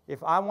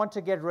 If I want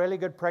to get really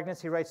good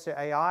pregnancy rates to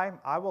AI,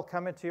 I will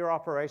come into your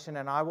operation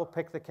and I will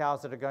pick the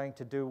cows that are going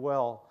to do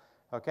well.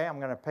 Okay, I'm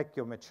going to pick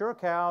your mature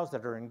cows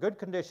that are in good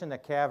condition,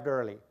 that calved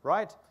early,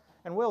 right?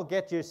 And we'll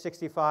get you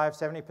 65,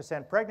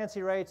 70%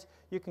 pregnancy rates.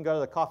 You can go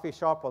to the coffee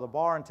shop or the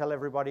bar and tell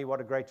everybody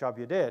what a great job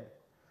you did.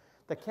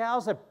 The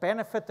cows that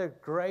benefit the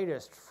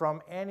greatest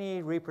from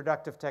any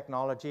reproductive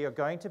technology are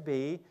going to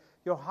be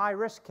your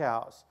high-risk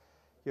cows,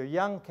 your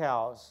young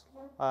cows,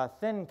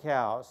 thin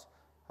cows,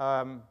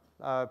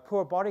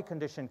 poor body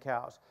condition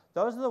cows.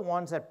 Those are the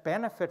ones that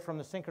benefit from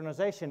the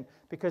synchronization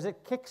because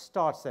it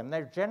kickstarts them.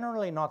 They're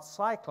generally not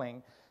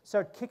cycling, so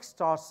it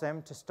kickstarts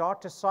them to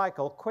start to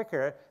cycle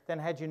quicker than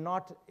had you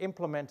not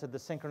implemented the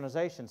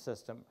synchronization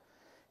system.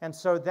 And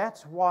so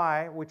that's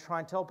why we try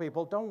and tell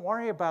people, don't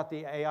worry about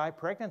the AI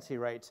pregnancy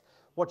rates.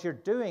 What you're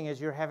doing is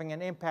you're having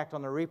an impact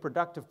on the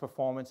reproductive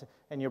performance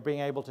and you're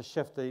being able to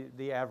shift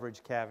the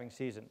average calving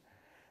season.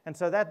 And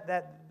so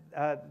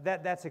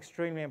that's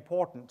extremely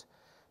important.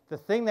 The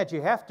thing that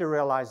you have to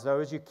realize, though,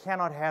 is you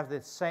cannot have the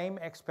same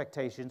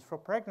expectations for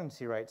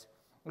pregnancy rates.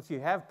 If you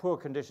have poor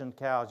conditioned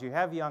cows, you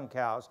have young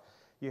cows,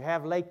 you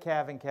have late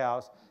calving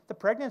cows, the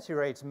pregnancy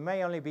rates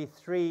may only be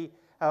 30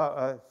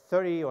 or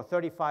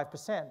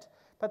 35%,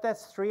 but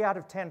that's 3 out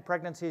of 10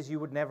 pregnancies you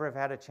would never have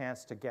had a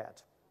chance to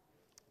get.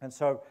 And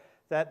so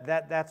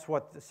that's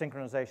what the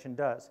synchronization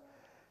does.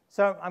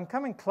 So I'm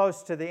coming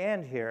close to the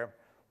end here.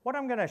 What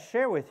I'm going to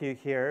share with you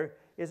here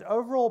is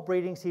overall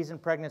breeding season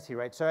pregnancy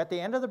rate. So at the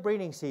end of the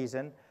breeding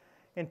season,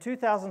 in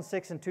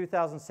 2006 and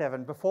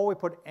 2007, before we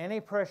put any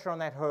pressure on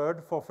that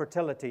herd for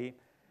fertility,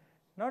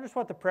 notice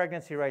what the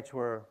pregnancy rates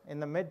were in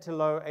the mid to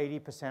low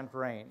 80%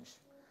 range.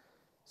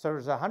 So it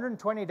was a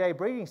 120-day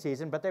breeding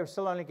season, but they were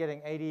still only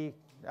getting 80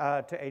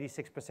 to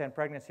 86%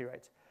 pregnancy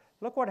rates.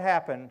 Look what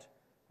happened,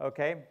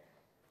 okay?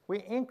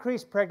 We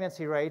increased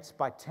pregnancy rates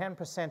by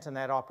 10% in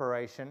that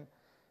operation,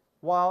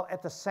 while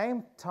at the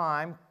same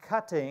time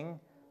cutting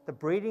the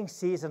breeding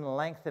season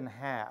length in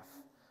half,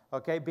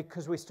 okay,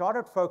 because we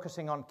started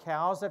focusing on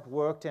cows that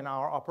worked in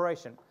our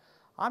operation.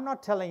 I'm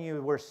not telling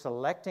you we're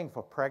selecting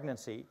for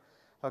pregnancy.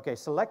 Okay,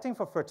 selecting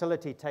for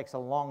fertility takes a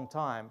long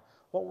time.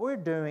 What we're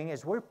doing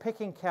is we're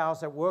picking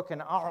cows that work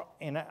in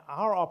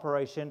our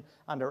operation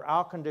under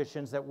our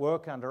conditions, that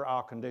work under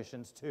our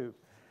conditions too.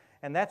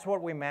 And that's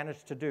what we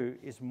managed to do,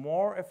 is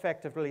more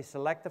effectively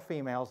select the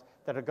females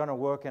that are going to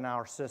work in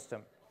our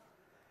system.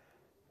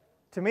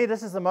 To me,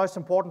 this is the most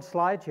important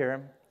slide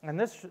here. And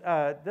this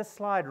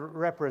slide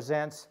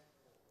represents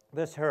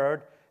this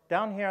herd.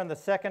 Down here in the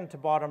second to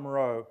bottom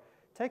row,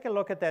 take a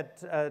look at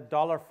that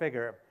dollar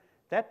figure.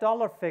 That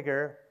dollar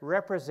figure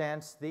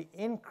represents the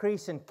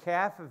increase in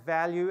calf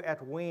value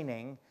at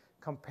weaning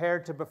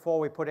compared to before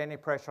we put any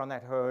pressure on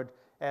that herd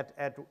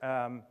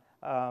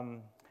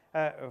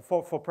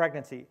for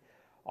pregnancy.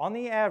 On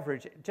the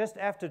average, just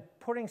after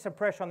putting some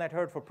pressure on that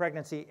herd for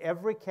pregnancy,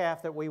 every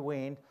calf that we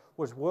weaned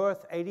was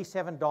worth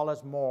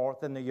 $87 more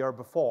than the year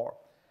before.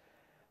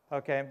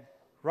 Okay,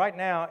 right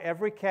now,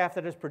 every calf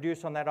that is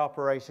produced on that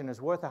operation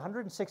is worth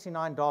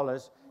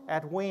 $169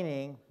 at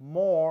weaning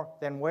more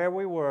than where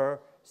we were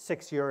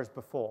 6 years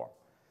before.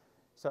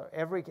 So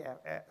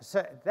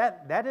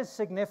that is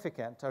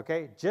significant,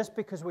 okay, just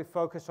because we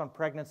focus on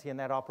pregnancy in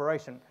that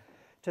operation.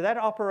 To that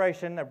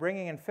operation, they're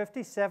bringing in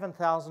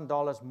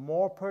 $57,000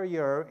 more per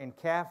year in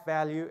calf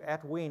value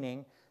at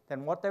weaning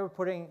than what they were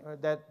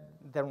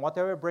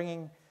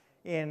bringing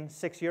in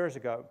 6 years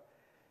ago.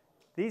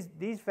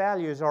 These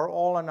values are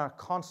all on a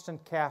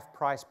constant calf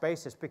price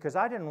basis because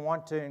I didn't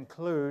want to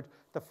include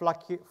the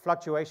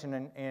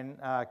fluctuation in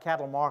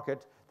cattle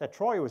market that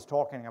Troy was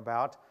talking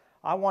about.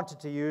 I wanted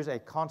to use a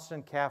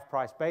constant calf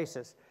price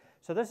basis.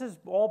 So this is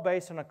all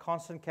based on a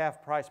constant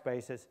calf price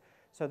basis.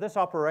 So this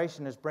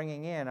operation is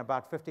bringing in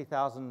about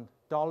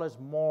 $50,000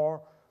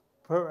 more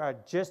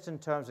just in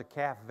terms of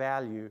calf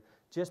value,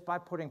 just by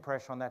putting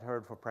pressure on that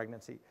herd for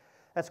pregnancy.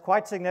 That's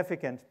quite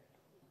significant.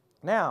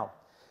 Now,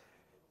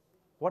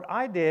 what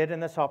I did in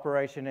this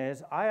operation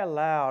is I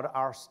allowed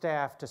our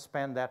staff to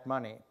spend that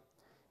money.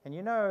 And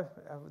you know,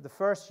 the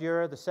first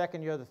year, the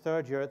second year, the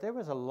third year, there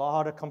was a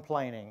lot of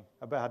complaining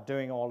about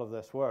doing all of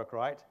this work,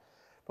 right?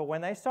 But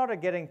when they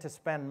started getting to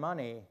spend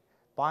money,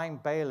 buying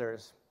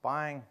balers,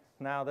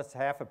 now that's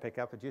half a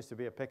pickup, it used to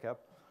be a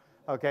pickup,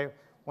 okay?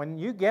 When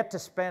you get to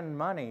spend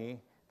money,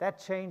 that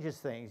changes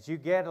things. You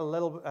get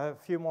a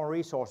few more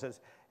resources.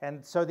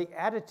 And so the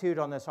attitude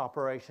on this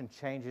operation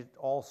changes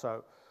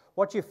also.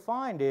 What you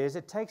find is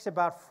it takes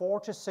about 4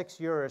 to 6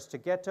 years to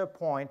get to a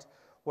point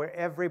where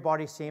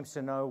everybody seems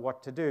to know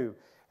what to do.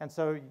 And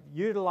so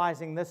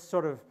utilizing this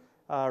sort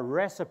of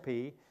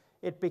recipe,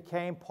 it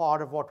became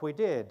part of what we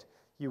did.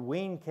 You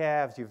wean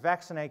calves, you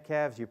vaccinate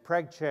calves, you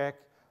preg check.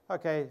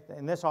 Okay,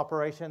 in this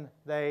operation,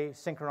 they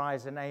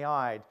synchronized and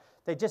AI'd.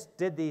 They just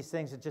did these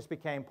things, it just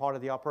became part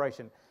of the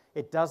operation.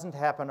 It doesn't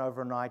happen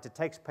overnight. It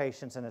takes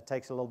patience and it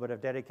takes a little bit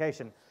of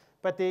dedication.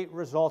 But the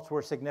results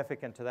were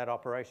significant to that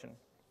operation.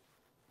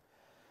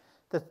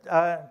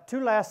 The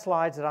two last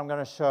slides that I'm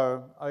going to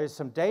show is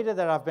some data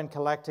that I've been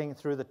collecting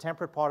through the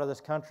temperate part of this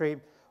country,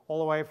 all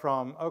the way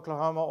from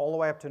Oklahoma all the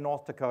way up to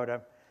North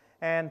Dakota.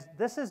 And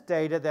this is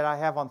data that I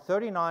have on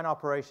 39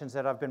 operations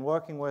that I've been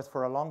working with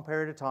for a long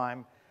period of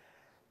time.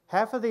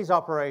 Half of these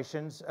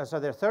operations, so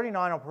there are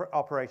 39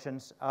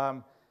 operations,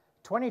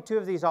 22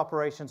 of these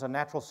operations are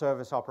natural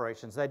service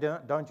operations. They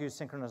don't use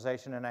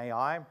synchronization and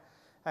AI.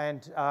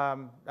 And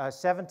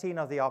 17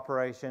 of the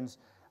operations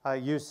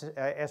use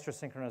estrus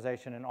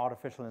synchronization and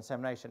artificial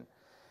insemination.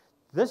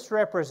 This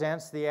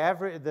represents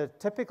the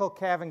typical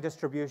calving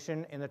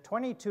distribution in the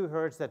 22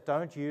 herds that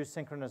don't use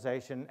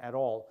synchronization at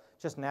all,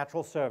 just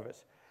natural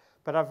service.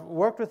 But I've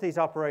worked with these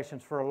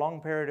operations for a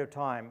long period of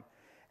time.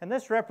 And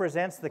this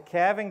represents the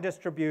calving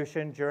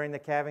distribution during the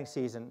calving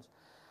seasons.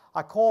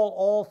 I call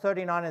all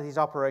 39 of these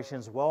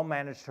operations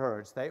well-managed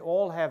herds. They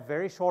all have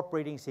very short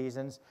breeding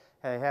seasons.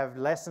 They have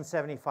less than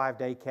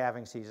 75-day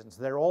calving seasons.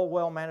 They're all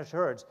well-managed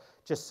herds.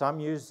 Just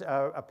some use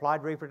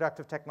applied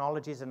reproductive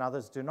technologies and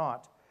others do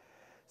not.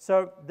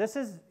 So this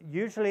is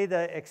usually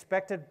the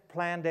expected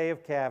planned day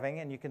of calving,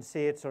 and you can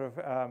see it sort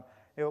of,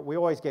 we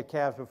always get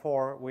calves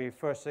before we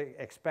first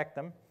expect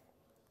them.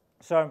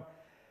 So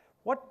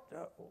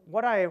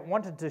what I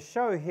wanted to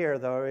show here,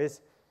 though,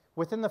 is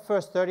within the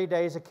first 30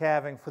 days of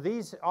calving, for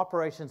these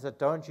operations that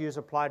don't use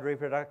applied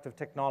reproductive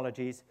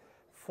technologies,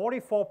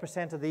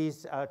 44% of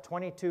these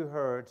 22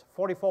 herds,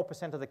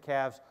 44% of the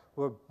calves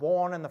were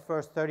born in the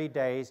first 30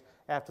 days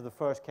after the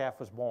first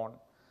calf was born.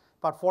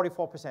 About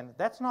 44%.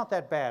 That's not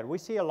that bad. We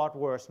see a lot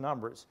worse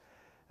numbers.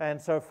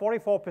 And so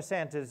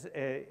 44% is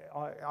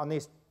on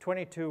these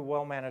 22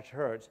 well-managed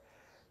herds.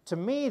 To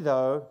me,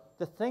 though,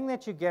 the thing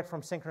that you get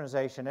from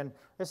synchronization, and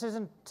this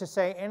isn't to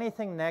say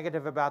anything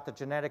negative about the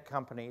genetic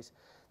companies,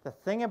 the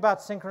thing about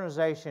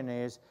synchronization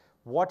is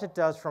what it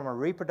does from a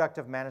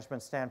reproductive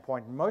management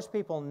standpoint. Most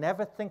people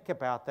never think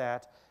about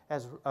that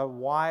as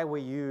why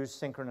we use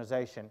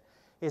synchronization,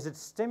 is it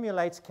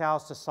stimulates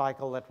cows to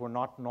cycle that we're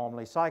not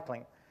normally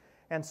cycling.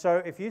 And so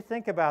if you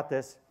think about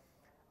this,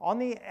 on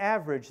the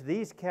average,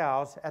 these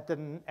cows at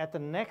the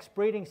next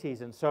breeding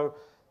season, so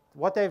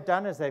what they've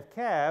done is they've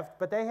calved,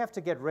 but they have to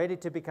get ready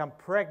to become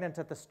pregnant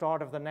at the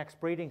start of the next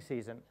breeding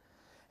season.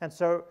 And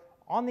so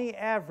on the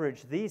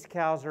average, these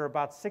cows are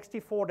about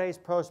 64 days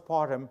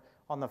postpartum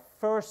on the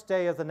first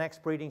day of the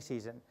next breeding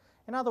season.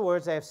 In other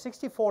words, they have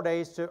 64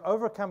 days to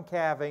overcome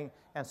calving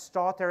and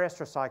start their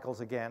estrus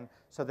cycles again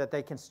so that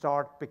they can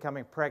start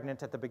becoming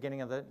pregnant at the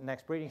beginning of the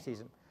next breeding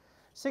season.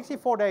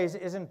 64 days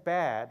isn't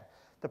bad.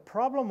 The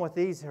problem with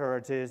these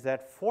herds is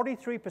that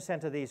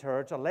 43% of these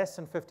herds are less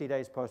than 50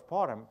 days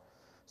postpartum.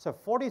 So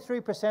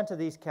 43% of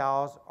these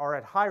cows are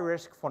at high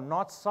risk for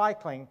not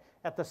cycling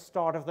at the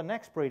start of the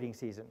next breeding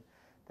season.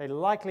 They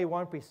likely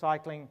won't be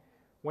cycling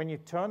when you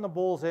turn the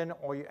bulls in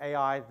or you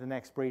AI the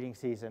next breeding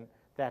season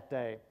that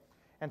day.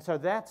 And so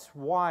that's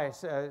why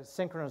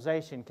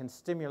synchronization can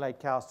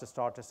stimulate cows to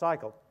start to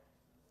cycle.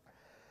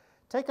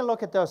 Take a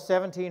look at those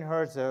 17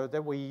 herds, though,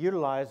 that we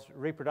utilize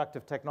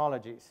reproductive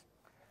technologies.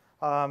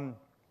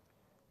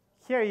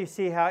 Here you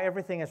see how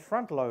everything is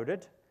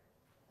front-loaded,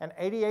 and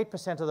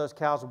 88% of those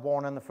cows are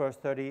born in the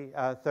first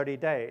 30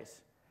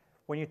 days.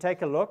 When you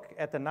take a look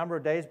at the number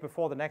of days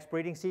before the next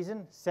breeding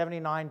season,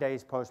 79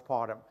 days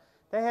postpartum.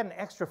 They had an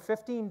extra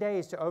 15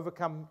 days to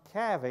overcome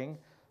calving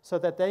so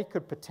that they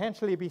could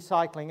potentially be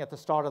cycling at the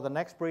start of the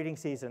next breeding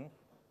season.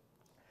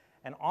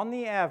 And on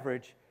the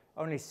average,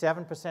 only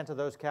 7% of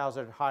those cows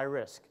are at high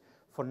risk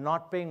for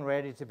not being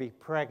ready to be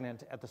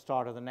pregnant at the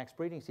start of the next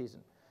breeding season.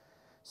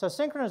 So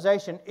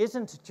synchronization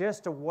isn't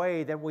just a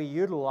way that we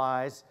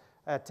utilize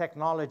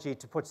technology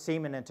to put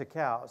semen into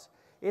cows.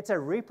 It's a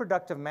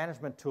reproductive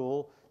management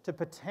tool to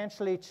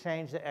potentially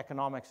change the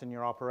economics in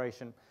your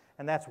operation,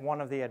 and that's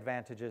one of the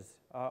advantages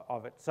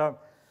of it. So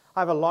I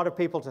have a lot of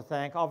people to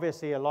thank.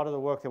 Obviously, a lot of the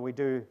work that we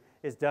do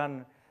is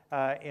done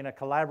in a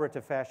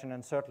collaborative fashion,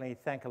 and certainly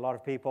thank a lot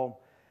of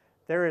people.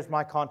 There is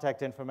my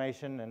contact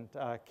information, and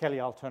Kelly,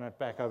 I'll turn it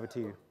back over to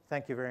you.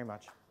 Thank you very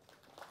much.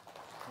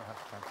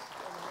 Thanks.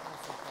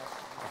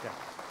 Okay.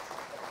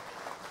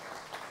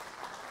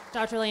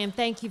 Dr. Lamb,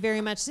 thank you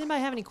very much. Does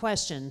anybody have any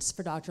questions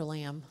for Dr.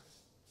 Lamb?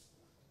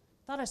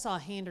 I thought I saw a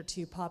hand or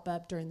two pop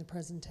up during the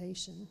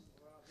presentation.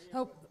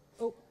 Oh,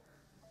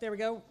 there we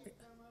go.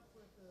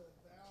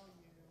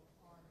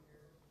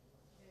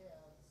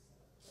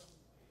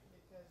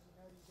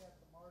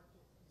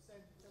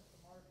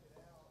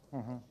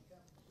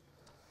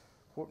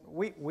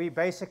 We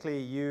basically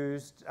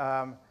used,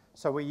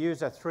 so we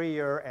use a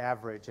 3-year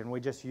average, and we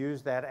just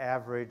use that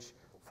average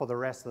for the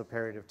rest of the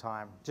period of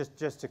time,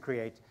 just to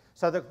create.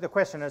 So the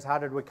question is, how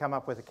did we come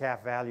up with a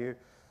calf value?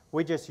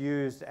 We just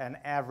used an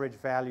average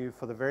value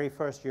for the very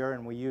first year,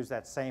 and we use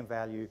that same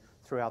value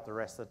throughout the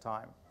rest of the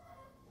time.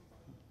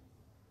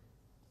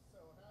 So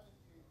how did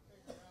you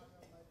figure out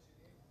how much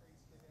it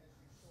increased it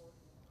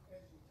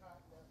as you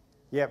tightened up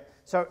your... Yep.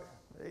 So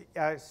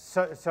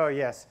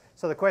yes.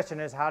 So the question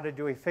is, how did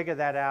we figure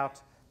that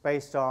out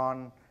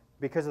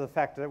because of the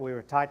fact that we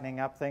were tightening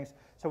up things?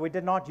 So we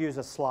did not use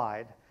a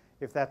slide,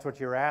 if that's what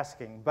you're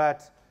asking.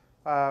 But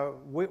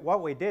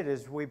what we did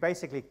is we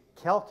basically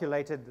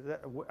calculated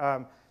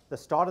The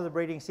start of the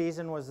breeding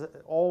season was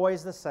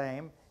always the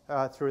same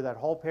through that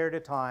whole period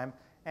of time,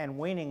 and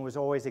weaning was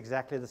always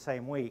exactly the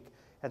same week.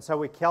 And so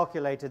we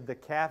calculated the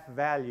calf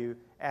value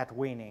at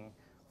weaning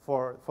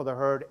for the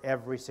herd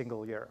every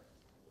single year.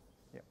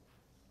 Yeah.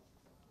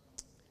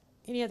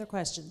 Any other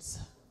questions?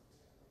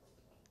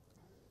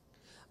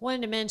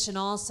 Wanted to mention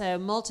also,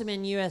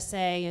 Multimin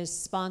USA has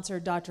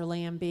sponsored Dr.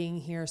 Lamb being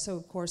here, so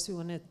of course we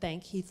want to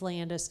thank Heath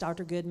Landis,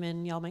 Dr.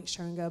 Goodman. Y'all make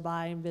sure and go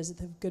by and visit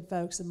the good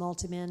folks at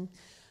Multimin.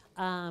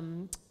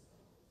 One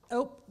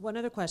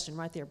other question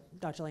right there,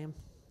 Dr. Lamb.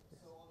 So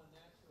on a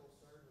natural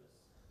service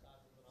type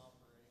of an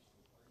operation,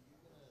 are you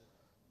going to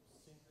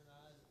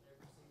synchronize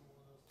every single one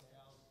of those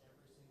cows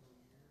every single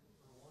year?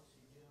 Or once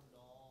you get them to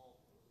all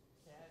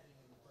calving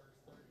in the first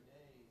 30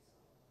 days,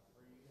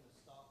 are you going to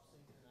stop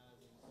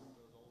synchronizing some of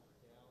those older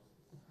cows?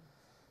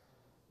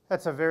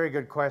 That's a very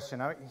good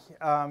question.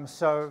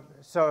 So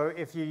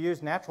if you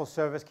use natural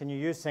service, can you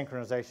use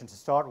synchronization to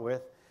start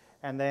with?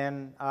 And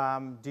then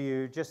do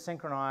you just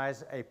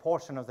synchronize a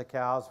portion of the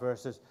cows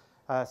versus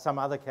some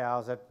other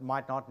cows that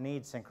might not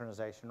need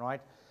synchronization,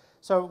 right?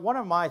 So one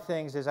of my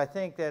things is I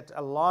think that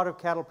a lot of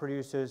cattle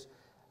producers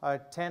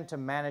tend to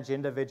manage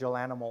individual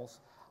animals.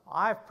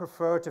 I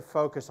prefer to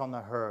focus on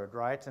the herd,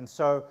 right? And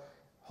so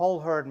whole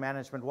herd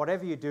management,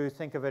 whatever you do,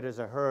 think of it as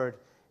a herd,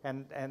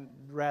 and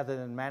rather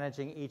than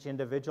managing each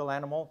individual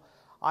animal.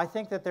 I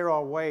think that there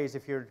are ways,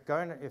 if you're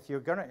going to,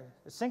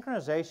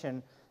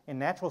 synchronization in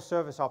natural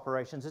service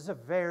operations is a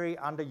very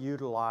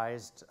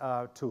underutilized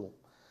tool.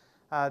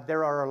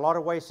 There are a lot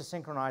of ways to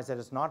synchronize that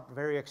is not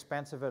very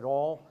expensive at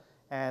all,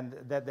 and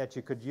that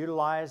you could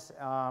utilize.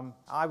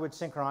 I would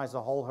synchronize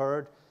the whole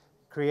herd,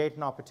 create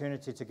an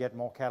opportunity to get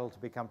more cattle to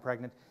become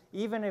pregnant.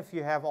 Even if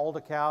you have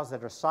older cows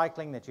that are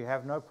cycling, that you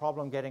have no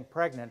problem getting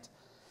pregnant,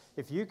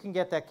 if you can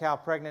get that cow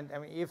pregnant, I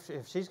mean, if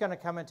she's going to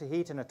come into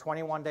heat in a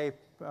 21-day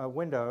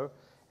window,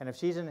 and if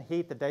she's in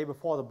heat the day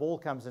before the bull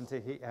comes into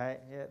heat,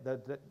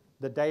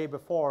 the day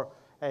before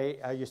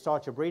you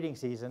start your breeding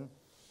season,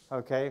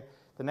 okay,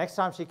 the next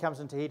time she comes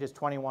into heat is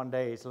 21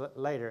 days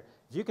later.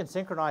 If you can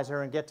synchronize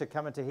her and get to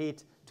come into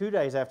heat 2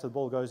 days after the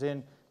bull goes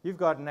in, you've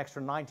got an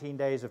extra 19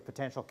 days of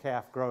potential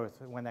calf growth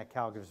when that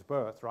cow gives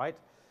birth, right?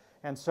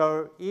 And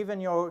so even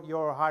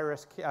your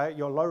high-risk,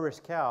 your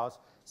low-risk cows,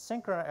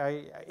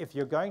 if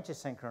you're going to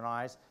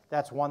synchronize,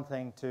 that's one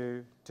thing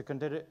to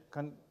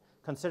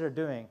consider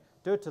doing.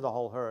 Do it to the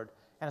whole herd,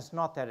 and it's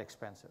not that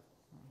expensive.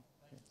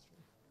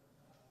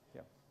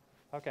 Yeah.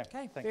 Okay.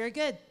 Okay, thanks. very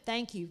good.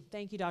 Thank you.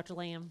 Thank you, Dr.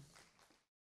 Lamb.